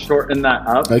and like shorten that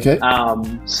up. Okay.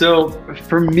 So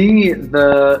for me,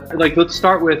 let's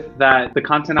start with that. The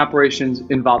content operations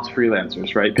involves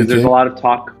freelancers, right? Because there's a lot of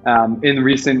talk in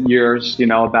recent years,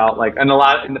 about like, and a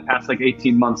lot in the past like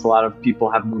 18 months, a lot of people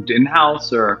have moved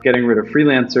in-house or getting rid of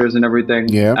freelancers and everything.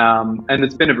 And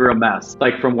it's been a real mess,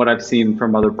 like from what I've seen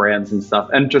from other brands and stuff,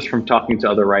 and just from talking to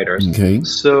other writers. Okay.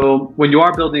 So when you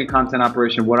are building a content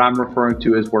operation, what I'm referring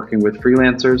to is working with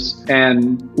freelancers.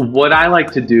 And what I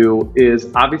like to do is,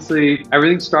 obviously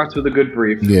everything starts with a good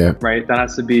brief, right? That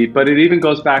has to be, but it even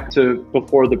goes back to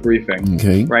before the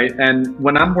briefing, right? And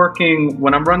when I'm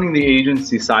running the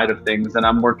agency side of things and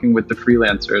I'm working with the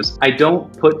freelancers, I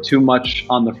don't put too much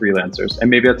on the freelancers. And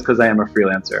maybe that's because I am a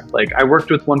freelancer. Like, I worked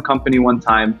with one company one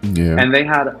time and they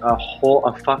had a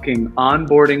fucking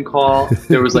onboarding call.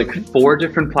 There was like 4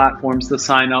 different platforms to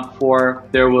sign up for.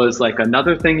 There was like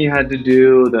another thing you had to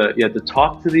do. You had to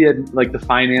talk to the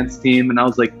finance team, and I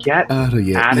was like, get out of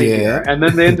here. And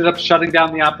then they ended up shutting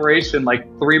down the operation like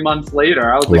 3 months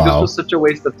later. I was like, this was such a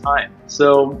waste of time.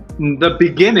 So the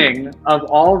beginning of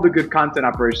all of the good content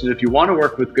operations, if you want to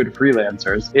work with good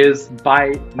freelancers, is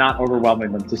by not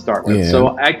overwhelming them to start with.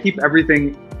 So I keep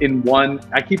everything in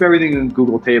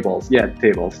Google Tables.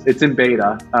 Tables. It's in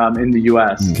beta in the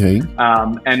US.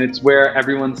 And it's where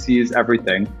everyone sees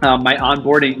everything. My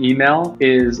onboarding email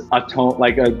is a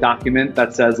document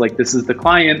that says like, this is the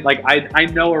client. Like, I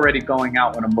know already going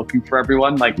out when I'm looking for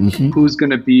everyone, like who's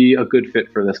going to be a good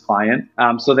fit for this client.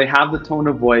 So they have the tone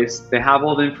of voice. They have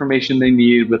all the information they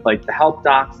need with like the help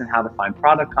docs and how to find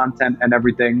product content and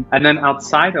everything. And then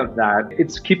outside of that,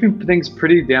 it's keeping things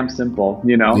pretty damn simple.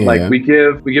 Like we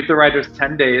give the writers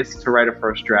 10 days to write a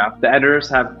first draft. The editors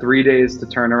have 3 days to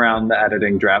turn around the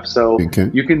editing draft. So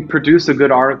you can produce a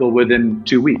good article within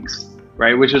 2 weeks.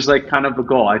 right? Which is like kind of a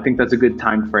goal. I think that's a good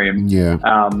time frame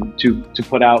to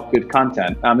put out good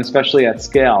content, especially at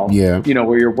scale,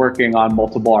 where you're working on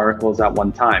multiple articles at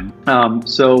one time.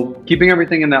 So keeping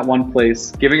everything in that one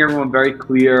place, giving everyone very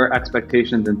clear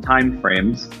expectations and time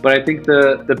frames. But I think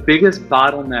the biggest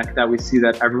bottleneck that we see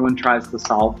that everyone tries to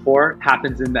solve for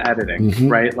happens in the editing,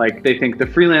 right? Like they think the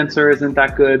freelancer isn't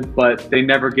that good, but they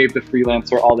never gave the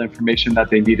freelancer all the information that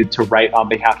they needed to write on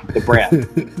behalf of the brand.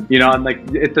 And like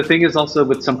the thing is also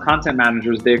with some content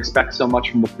managers, they expect so much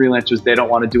from the freelancers, they don't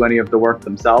want to do any of the work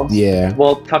themselves.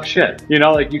 Well, tough shit.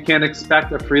 Like you can't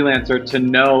expect a freelancer to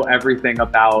know everything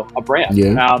about a brand.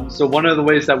 So one of the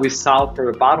ways that we solve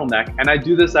for the bottleneck, and I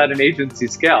do this at an agency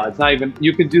scale, it's not even,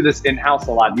 you can do this in-house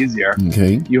a lot easier.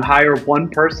 You hire one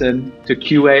person to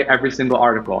QA every single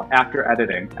article after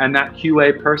editing, and that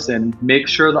QA person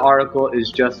makes sure the article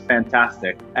is just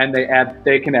fantastic. And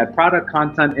they can add product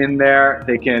content in there.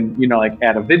 They can, like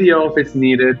add a video if it's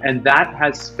needed. And that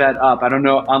has sped up. I don't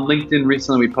know, on LinkedIn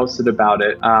recently we posted about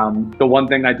it. The one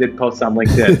thing I did post on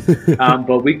LinkedIn,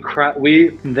 but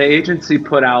the agency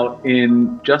put out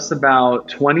in just about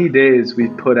 20 days, we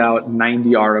put out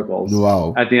 90 articles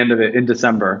at the end of it in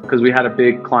December, because we had a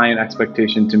big client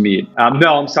expectation to meet.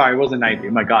 No, I'm sorry, it wasn't 90.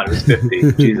 Oh my God, it was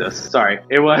 50. Jesus, sorry.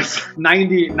 It was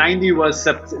 90. 90 was,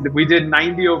 we did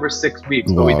 90 over 6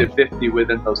 weeks, but we did 50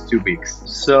 within those 2 weeks.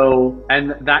 So,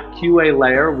 and that QA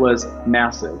layer was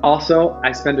massive. Also,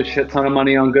 I spend a shit ton of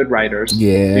money on good writers.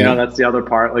 That's the other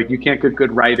part. Like you can't get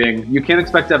good writing. You can't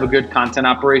expect to have a good content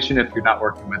operation if you're not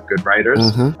working with good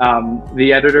writers.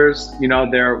 The editors,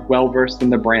 they're well-versed in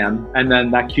the brand. And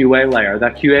then that QA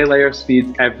layer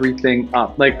speeds everything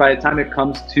up. Like by the time it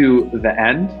comes to the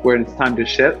end, where it's time to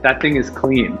ship, that thing is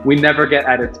clean. We never get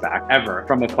edits back, ever,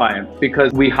 from a client,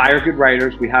 because we hire good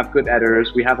writers, we have good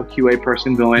editors, we have a QA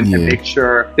person go in and make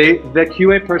sure the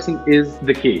QA person is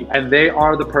the key. And they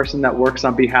are the person that works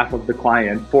on behalf of the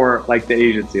client for like the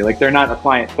agency. Like they're not a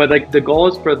client, but like the goal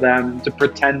is for them to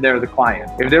pretend they're the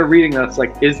client. If they're reading us,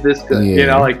 like, is this good?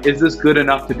 Like, is this good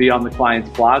enough to be on the client's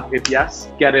blog? If yes,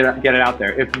 get it out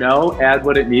there. If no, add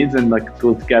what it needs and like,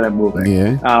 let's get it moving.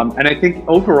 And I think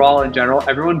overall in general,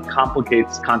 everyone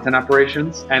complicates content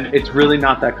operations, and it's really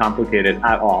not that complicated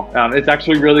at all. It's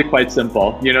actually really quite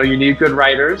simple. You need good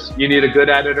writers, you need a good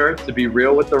editor to be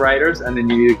real with the writers, and then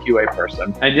you need a QA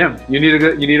person. And you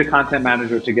need a content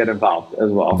manager to get involved as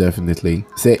well. Definitely.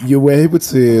 So you were able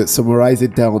to summarize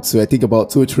it down to, I think, about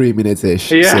 2-3 minutes ish.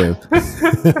 So.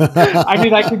 I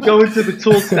mean, I could go into the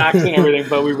tool stacks and everything,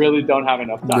 but we really don't have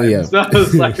enough time. So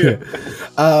it's like,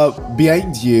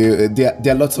 behind you, there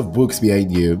are lots of books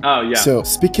behind you. So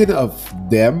speaking of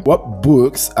them, what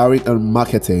books aren't on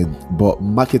marketing, but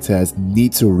marketers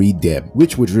need to read them?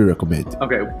 Which would you recommend?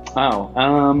 Okay.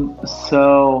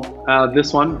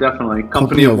 This one, definitely.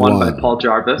 Company of One by Paul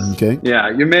Jarvis. Okay. Yeah,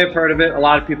 you may have heard of it. A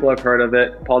lot of people have heard of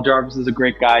it. Paul Jarvis is a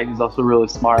great guy. He's also really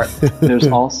smart. There's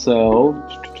also...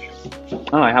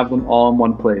 I have them all in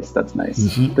one place. That's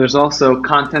nice. There's also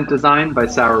Content Design by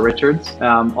Sarah Richards.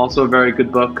 Also a very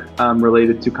good book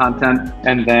related to content.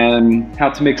 And then How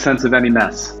to Make Sense of Any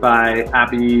Mess by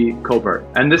Abby Covert.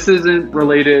 And this isn't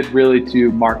related really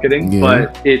to marketing,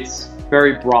 but it's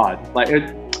very broad. Like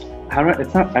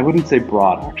I wouldn't say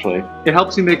broad, actually. It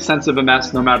helps you make sense of a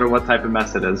mess no matter what type of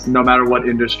mess it is, no matter what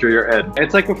industry you're in.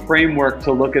 It's like a framework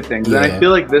to look at things. And I feel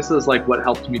like this is like what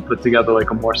helped me put together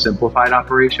like a more simplified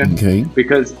operation.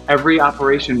 Because every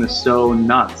operation is so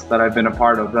nuts that I've been a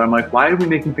part of that I'm like, why are we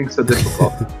making things so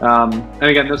difficult? And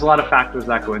again, there's a lot of factors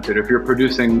that go into it. If you're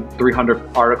producing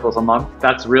 300 articles a month,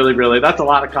 that's that's a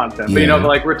lot of content. But but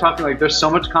like we're talking like there's so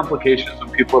much complications when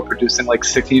people are producing like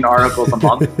 16 articles a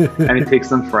month and it takes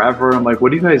them forever. I'm like,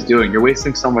 what are you guys doing? You're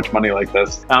wasting so much money like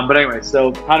this. But anyway,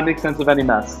 so How to Make Sense of Any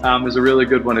Mess is a really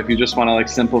good one if you just want to like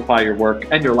simplify your work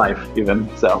and your life even.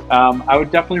 So I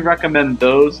would definitely recommend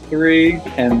those 3.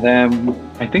 And then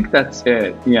I think that's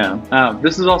it.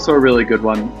 This is also a really good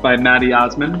one by Maddie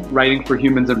Osman, Writing for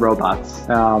Humans and Robots.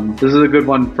 This is a good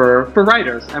one for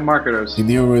writers and marketers. In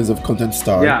the areas of content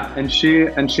style. Yeah, and she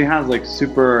has like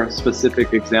super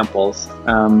specific examples.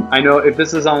 I know if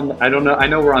this is on, I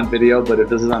know we're on video, but if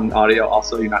this is on audio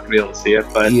also, you're not gonna be able to see it.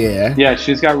 But yeah,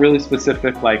 she's got really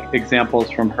specific like examples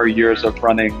from her years of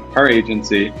running her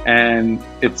agency, and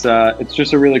it's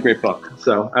just a really great book.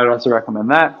 So I would also recommend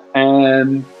that.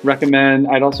 and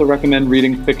I'd also recommend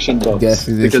reading fiction books.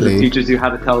 Definitely. Because it teaches you how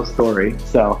to tell a story.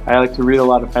 So I like to read a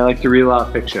lot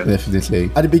of fiction.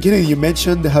 Definitely. At the beginning, you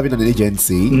mentioned having an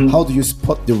agency. Mm-hmm. How do you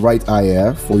spot the right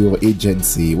hire for your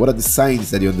agency? What are the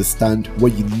signs that you understand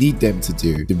what you need them to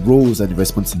do, the roles and the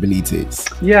responsibilities?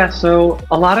 Yeah, so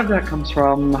a lot of that comes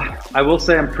from, I will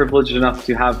say I'm privileged enough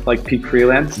to have like peak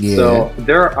freelance. Yeah. So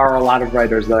there are a lot of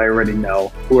writers that I already know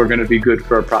who are going to be good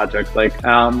for a project. Like,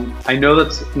 I know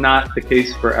that's not the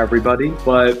case for everybody,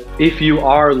 but if you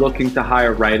are looking to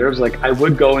hire writers, like I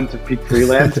would go into peak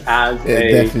freelance as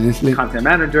a content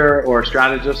manager or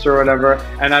strategist or whatever,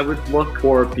 and I would look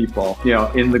for people,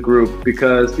 in the group,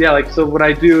 because so what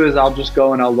I do is I'll just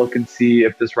go and I'll look and see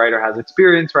if this writer has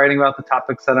experience writing about the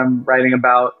topics that I'm writing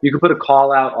about. You can put a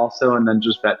call out also and then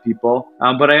just vet people.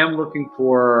 But I am looking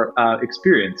for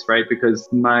experience, right? Because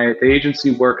the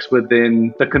agency works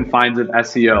within the confines of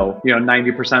SEO.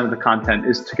 90% of the content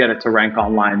is to get it to rank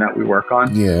online that we work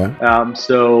on. Yeah.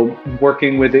 So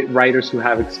working with writers who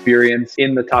have experience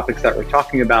in the topics that we're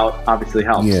talking about obviously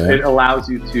helps. Yeah. It allows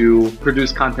you to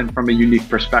produce content from a unique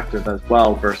perspective as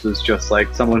well, versus just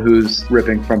like someone who's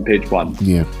ripping from page one.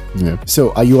 Yeah.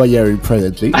 So are you hiring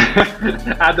presently?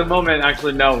 At the moment,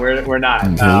 actually, no, we're not.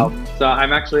 Okay. So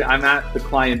I'm at the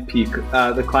client peak,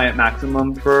 the client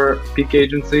maximum for peak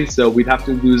agency. So we'd have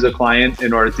to lose a client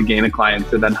in order to gain a client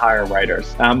to then hire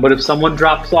writers. But if someone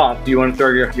drops off, do you want to throw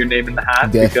your name in the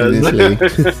hat? Definitely.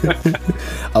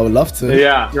 I would love to.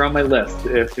 Yeah, you're on my list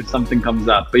if something comes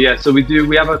up. But yeah, so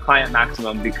we have a client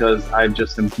maximum because I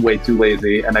just am way too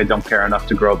lazy and I don't care enough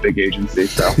to grow a big agency.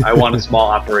 So I want a small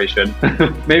operation.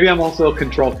 Maybe I'm also a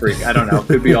control freak. I don't know.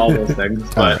 Could be all those things.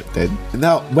 But all right, then.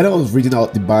 Now, when I was reading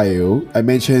out the bio, I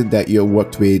mentioned that you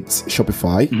worked with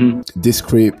Shopify,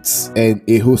 Descript, and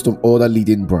a host of other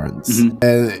leading brands.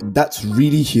 And that's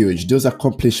really huge. Those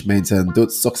accomplishments and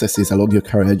those successes along your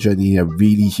career journey are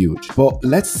really huge. But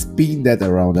let's spin that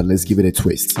around and let's give it a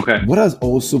twist. Okay. What has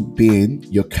also been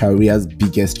your career's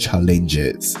biggest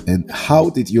challenges, and how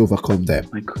did you overcome them?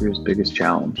 My career's biggest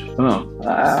challenge.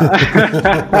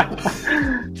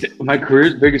 My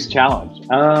career's biggest challenge.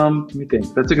 Let me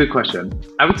think. That's a good question.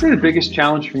 I would say the biggest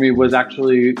challenge for me was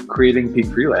actually creating Peak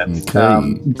Freelance.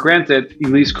 Okay. Granted,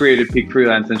 Elise created Peak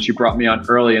Freelance and she brought me on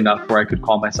early enough where I could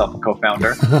call myself a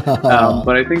co-founder.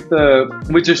 But I think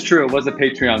which is true, it was a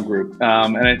Patreon group.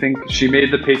 And I think she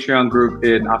made the Patreon group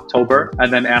in October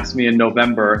and then asked me in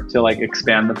November to like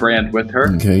expand the brand with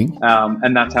her. Okay.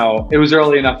 And that's how it was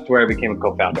early enough to where I became a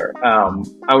co-founder.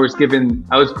 I was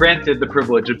granted the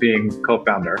privilege of being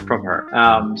co-founder from her.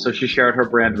 So she shared her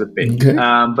brand with me. Okay.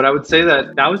 But I would say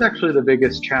that was actually the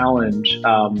biggest challenge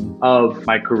of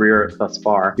my career thus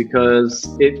far, because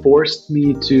it forced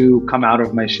me to come out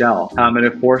of my shell. And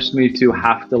it forced me to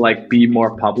have to like be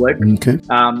more public. Okay.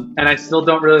 And I still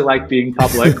don't really like being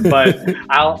public, but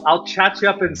I'll chat you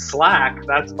up in Slack.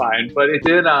 That's fine. But it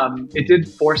did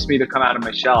force me to come out of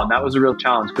my shell. And that was a real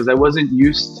challenge because I wasn't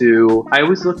used to, I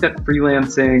always looked at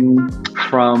freelancing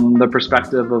from the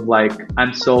perspective of like,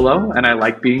 I'm solo and I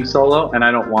like being solo and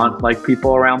I don't want like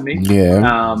people around me.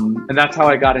 Yeah. And that's how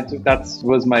I got into, that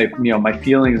was my, my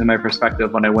feelings and my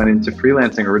perspective when I went into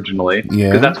freelancing originally. Yeah.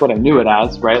 Because that's what I knew it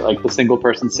as, right? Like the single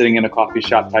person sitting in a coffee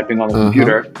shop typing on the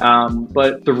computer.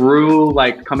 But through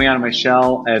like coming out of my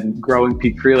shell and growing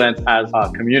Peak Freelance as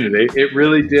a community, it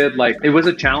really did like, it was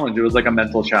a challenge. It was like a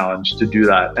mental challenge to do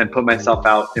that and put myself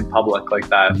out in public like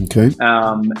that. Okay.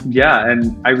 Yeah.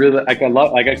 And I really, I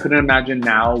couldn't imagine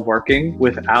now working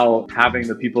without having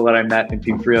the people that I met in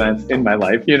Peak Freelance in my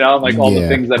life, like all the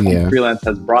things that Peak Freelance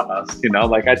has brought us,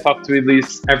 like I talk to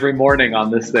Elise every morning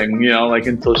on this thing, like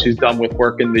until she's done with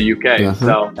work in the UK.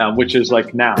 So, which is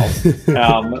like now.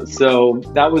 So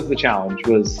that was the challenge,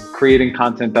 was creating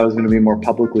content that was going to be more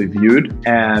publicly viewed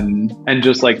and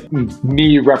just like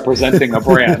me representing a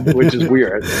brand, which is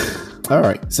weird. All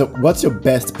right. So what's your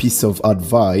best piece of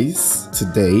advice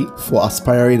today for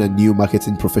aspiring and new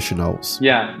marketing professionals?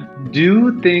 Yeah.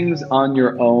 Do things on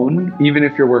your own, even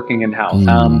if you're working in-house.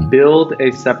 Build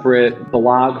a separate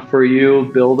blog for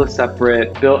you, build a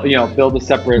separate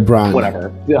brand, whatever,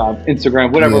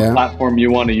 Instagram, whatever platform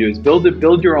you want to use.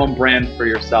 Build your own brand for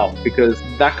yourself, because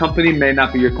that company may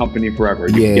not be your company forever.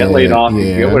 You can get laid off, you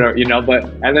can get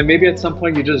whatever, and then maybe at some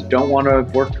point you just don't want to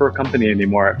work for a company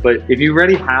anymore. But if you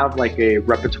already have like a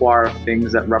repertoire of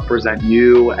things that represent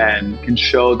you and can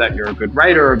show that you're a good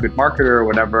writer or a good marketer or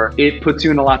whatever, it puts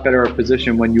you in a lot better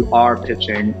position when you are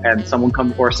pitching and someone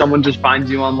comes or someone just finds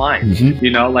you online. You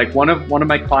know, like one of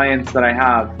my clients that I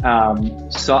have,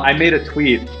 so I made a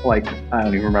tweet, like, I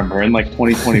don't even remember, in like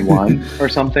 2021 or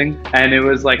something. And it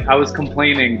was like, I was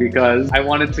complaining because I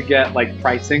wanted to get like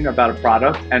pricing about a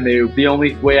product, and the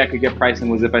only way I could get pricing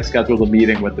was if I scheduled a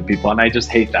meeting with the people. And I just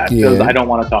hate that because I don't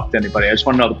want to talk to anybody. I just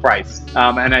want to know the price.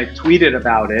 And I tweeted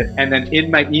about it. And then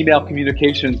in my email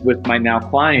communications with my now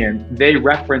client, they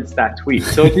referenced that tweet.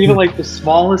 So it's even like the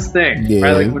smallest thing,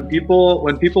 right? Like when people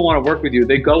want to work with you,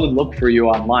 they go and look for you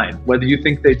online, whether you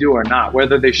think they do or not,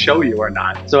 whether they show you or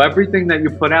not. So everything that you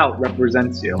put out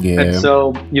represents you. And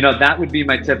so, you know, that would be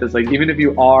my tip is like, even if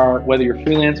you are, whether you're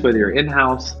freelance, whether you're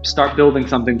in-house, start building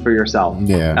something for yourself.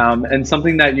 And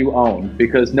something that you own,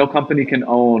 because no company can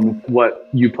own what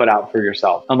you put out for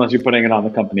yourself, unless you're putting it on the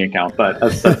company account. But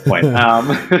that's the point.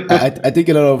 I think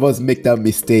a lot of us make that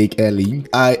mistake early.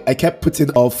 I kept putting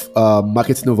off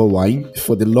marketing over wine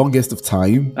for the longest of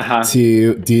time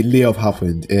till the layoff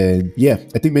happened. And yeah,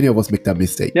 I think many of us make that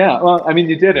mistake. Yeah, well, I mean,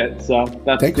 you did it. So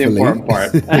that's Thankfully. The important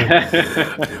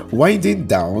part. Winding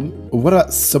down, what are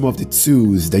some of the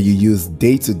tools that you use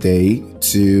day to day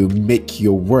to make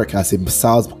your work as a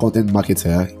SaaS content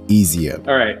marketer easier?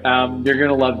 All right, you're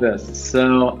gonna love this.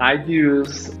 So I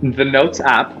use the Notes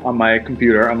app on my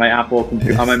computer, on my Apple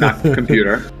computer, on my Mac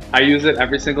computer. I use it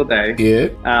every single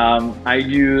day. I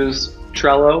use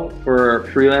Trello for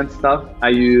freelance stuff. I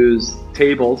use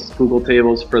Tables, Google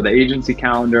Tables for the agency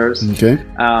calendars.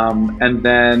 And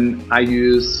then I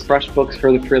use FreshBooks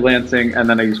for the freelancing, and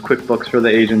then I use QuickBooks for the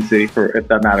agency, for if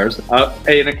that matters.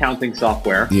 An accounting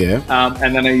software.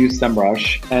 And then I use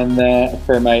SEMrush, and then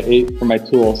for my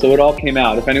tool. So it all came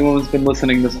out. If anyone's been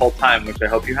listening this whole time, which I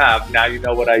hope you have, now you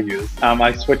know what I use.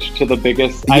 I switched to the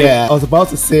biggest. I was about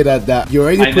to say that you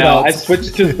already put out. I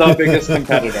switched to the biggest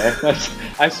competitor.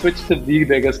 I switched to the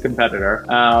biggest competitor.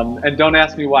 And don't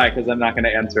ask me why, because I'm not going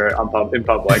to answer it in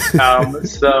public.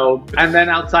 So, and then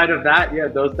outside of that,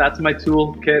 that's my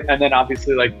toolkit. And then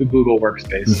obviously like the Google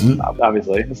Workspace,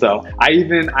 obviously. So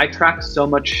I track so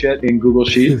much shit in Google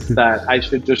Sheets that I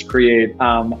should just create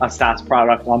a SaaS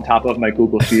product on top of my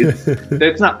Google Sheets.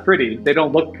 It's not pretty. They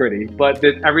don't look pretty, but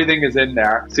everything is in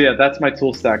there. So yeah, that's my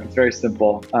tool stack. It's very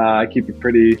simple. I keep it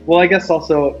pretty, well, I guess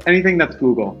also anything that's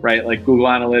Google, right? Like Google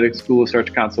Analytics, Google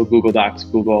Search Console, Google Docs,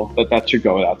 Google, but that should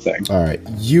go without saying. All right.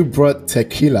 You brought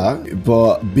tequila,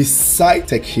 but beside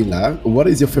tequila, what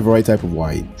is your favorite type of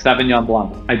wine? Sauvignon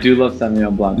Blanc. I do love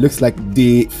Sauvignon Blanc. Looks like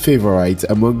the favorite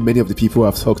among many of the people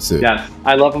I've talked to. Yes,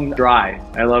 I love them dry.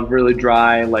 I love really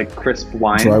dry, like crisp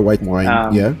wine. Dry white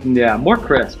wine, Yeah, more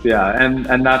crisp,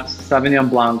 and that's Sauvignon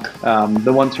Blanc,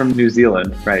 the ones from New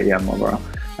Zealand, right? Yeah, Marlborough.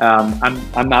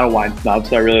 I'm not a wine snob,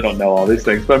 so I really don't know all these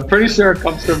things, but I'm pretty sure it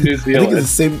comes from New Zealand. I think it's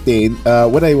the same thing.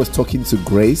 When I was talking to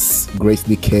Grace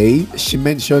Nikkei, she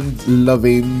mentioned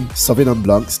loving Sauvignon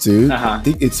Blancs too. I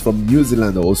think it's from New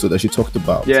Zealand also that she talked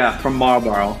about. Yeah, from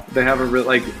Marlborough. They have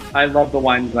I love the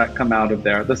wines that come out of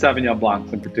there, the Sauvignon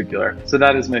Blancs in particular. So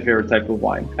that is my favorite type of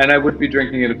wine. And I would be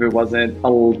drinking it if it wasn't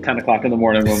 10 o'clock in the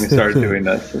morning when we started doing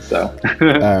this. So.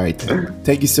 All right.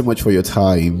 Thank you so much for your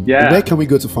time. Yeah. Where can we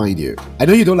go to find you? I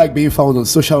know you don't like being found on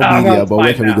social media, but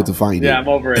where can we go to find you? Yeah, I'm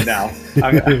over it now.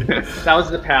 That was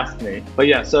the past me. But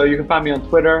yeah, so you can find me on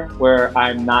Twitter, where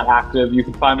I'm not active. You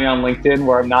can find me on LinkedIn,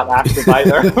 where I'm not active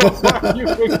either.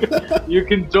 you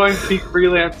can join Peak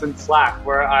Freelance and Slack,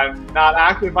 where I'm not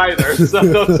active either. So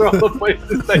those are all the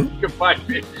places that you can find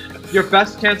me. Your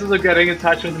best chances of getting in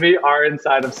touch with me are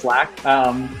inside of Slack,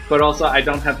 but also I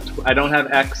don't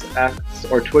have X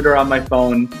or Twitter on my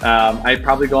phone. I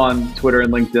probably go on Twitter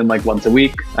and LinkedIn like once a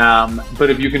week. But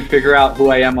if you can figure out who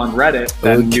I am on Reddit,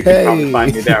 then you can probably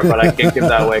find me there. But I can't give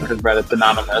that away because Reddit's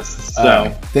anonymous. So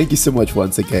thank you so much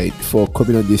once again for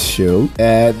coming on this show.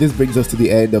 And this brings us to the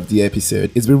end of the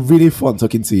episode. It's been really fun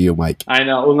talking to you, Mike. I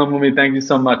know, Ulamumi. Thank you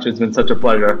so much. It's been such a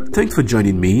pleasure. Thanks for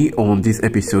joining me on this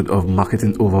episode of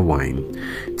Marketing Over Wine.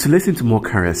 To listen to more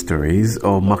career stories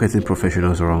of marketing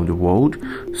professionals around the world,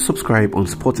 subscribe on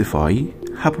Spotify,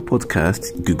 Apple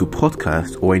Podcasts, Google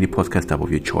Podcasts, or any podcast app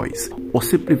of your choice, or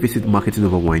simply visit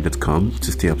marketingoverwine.com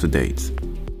to stay up to date.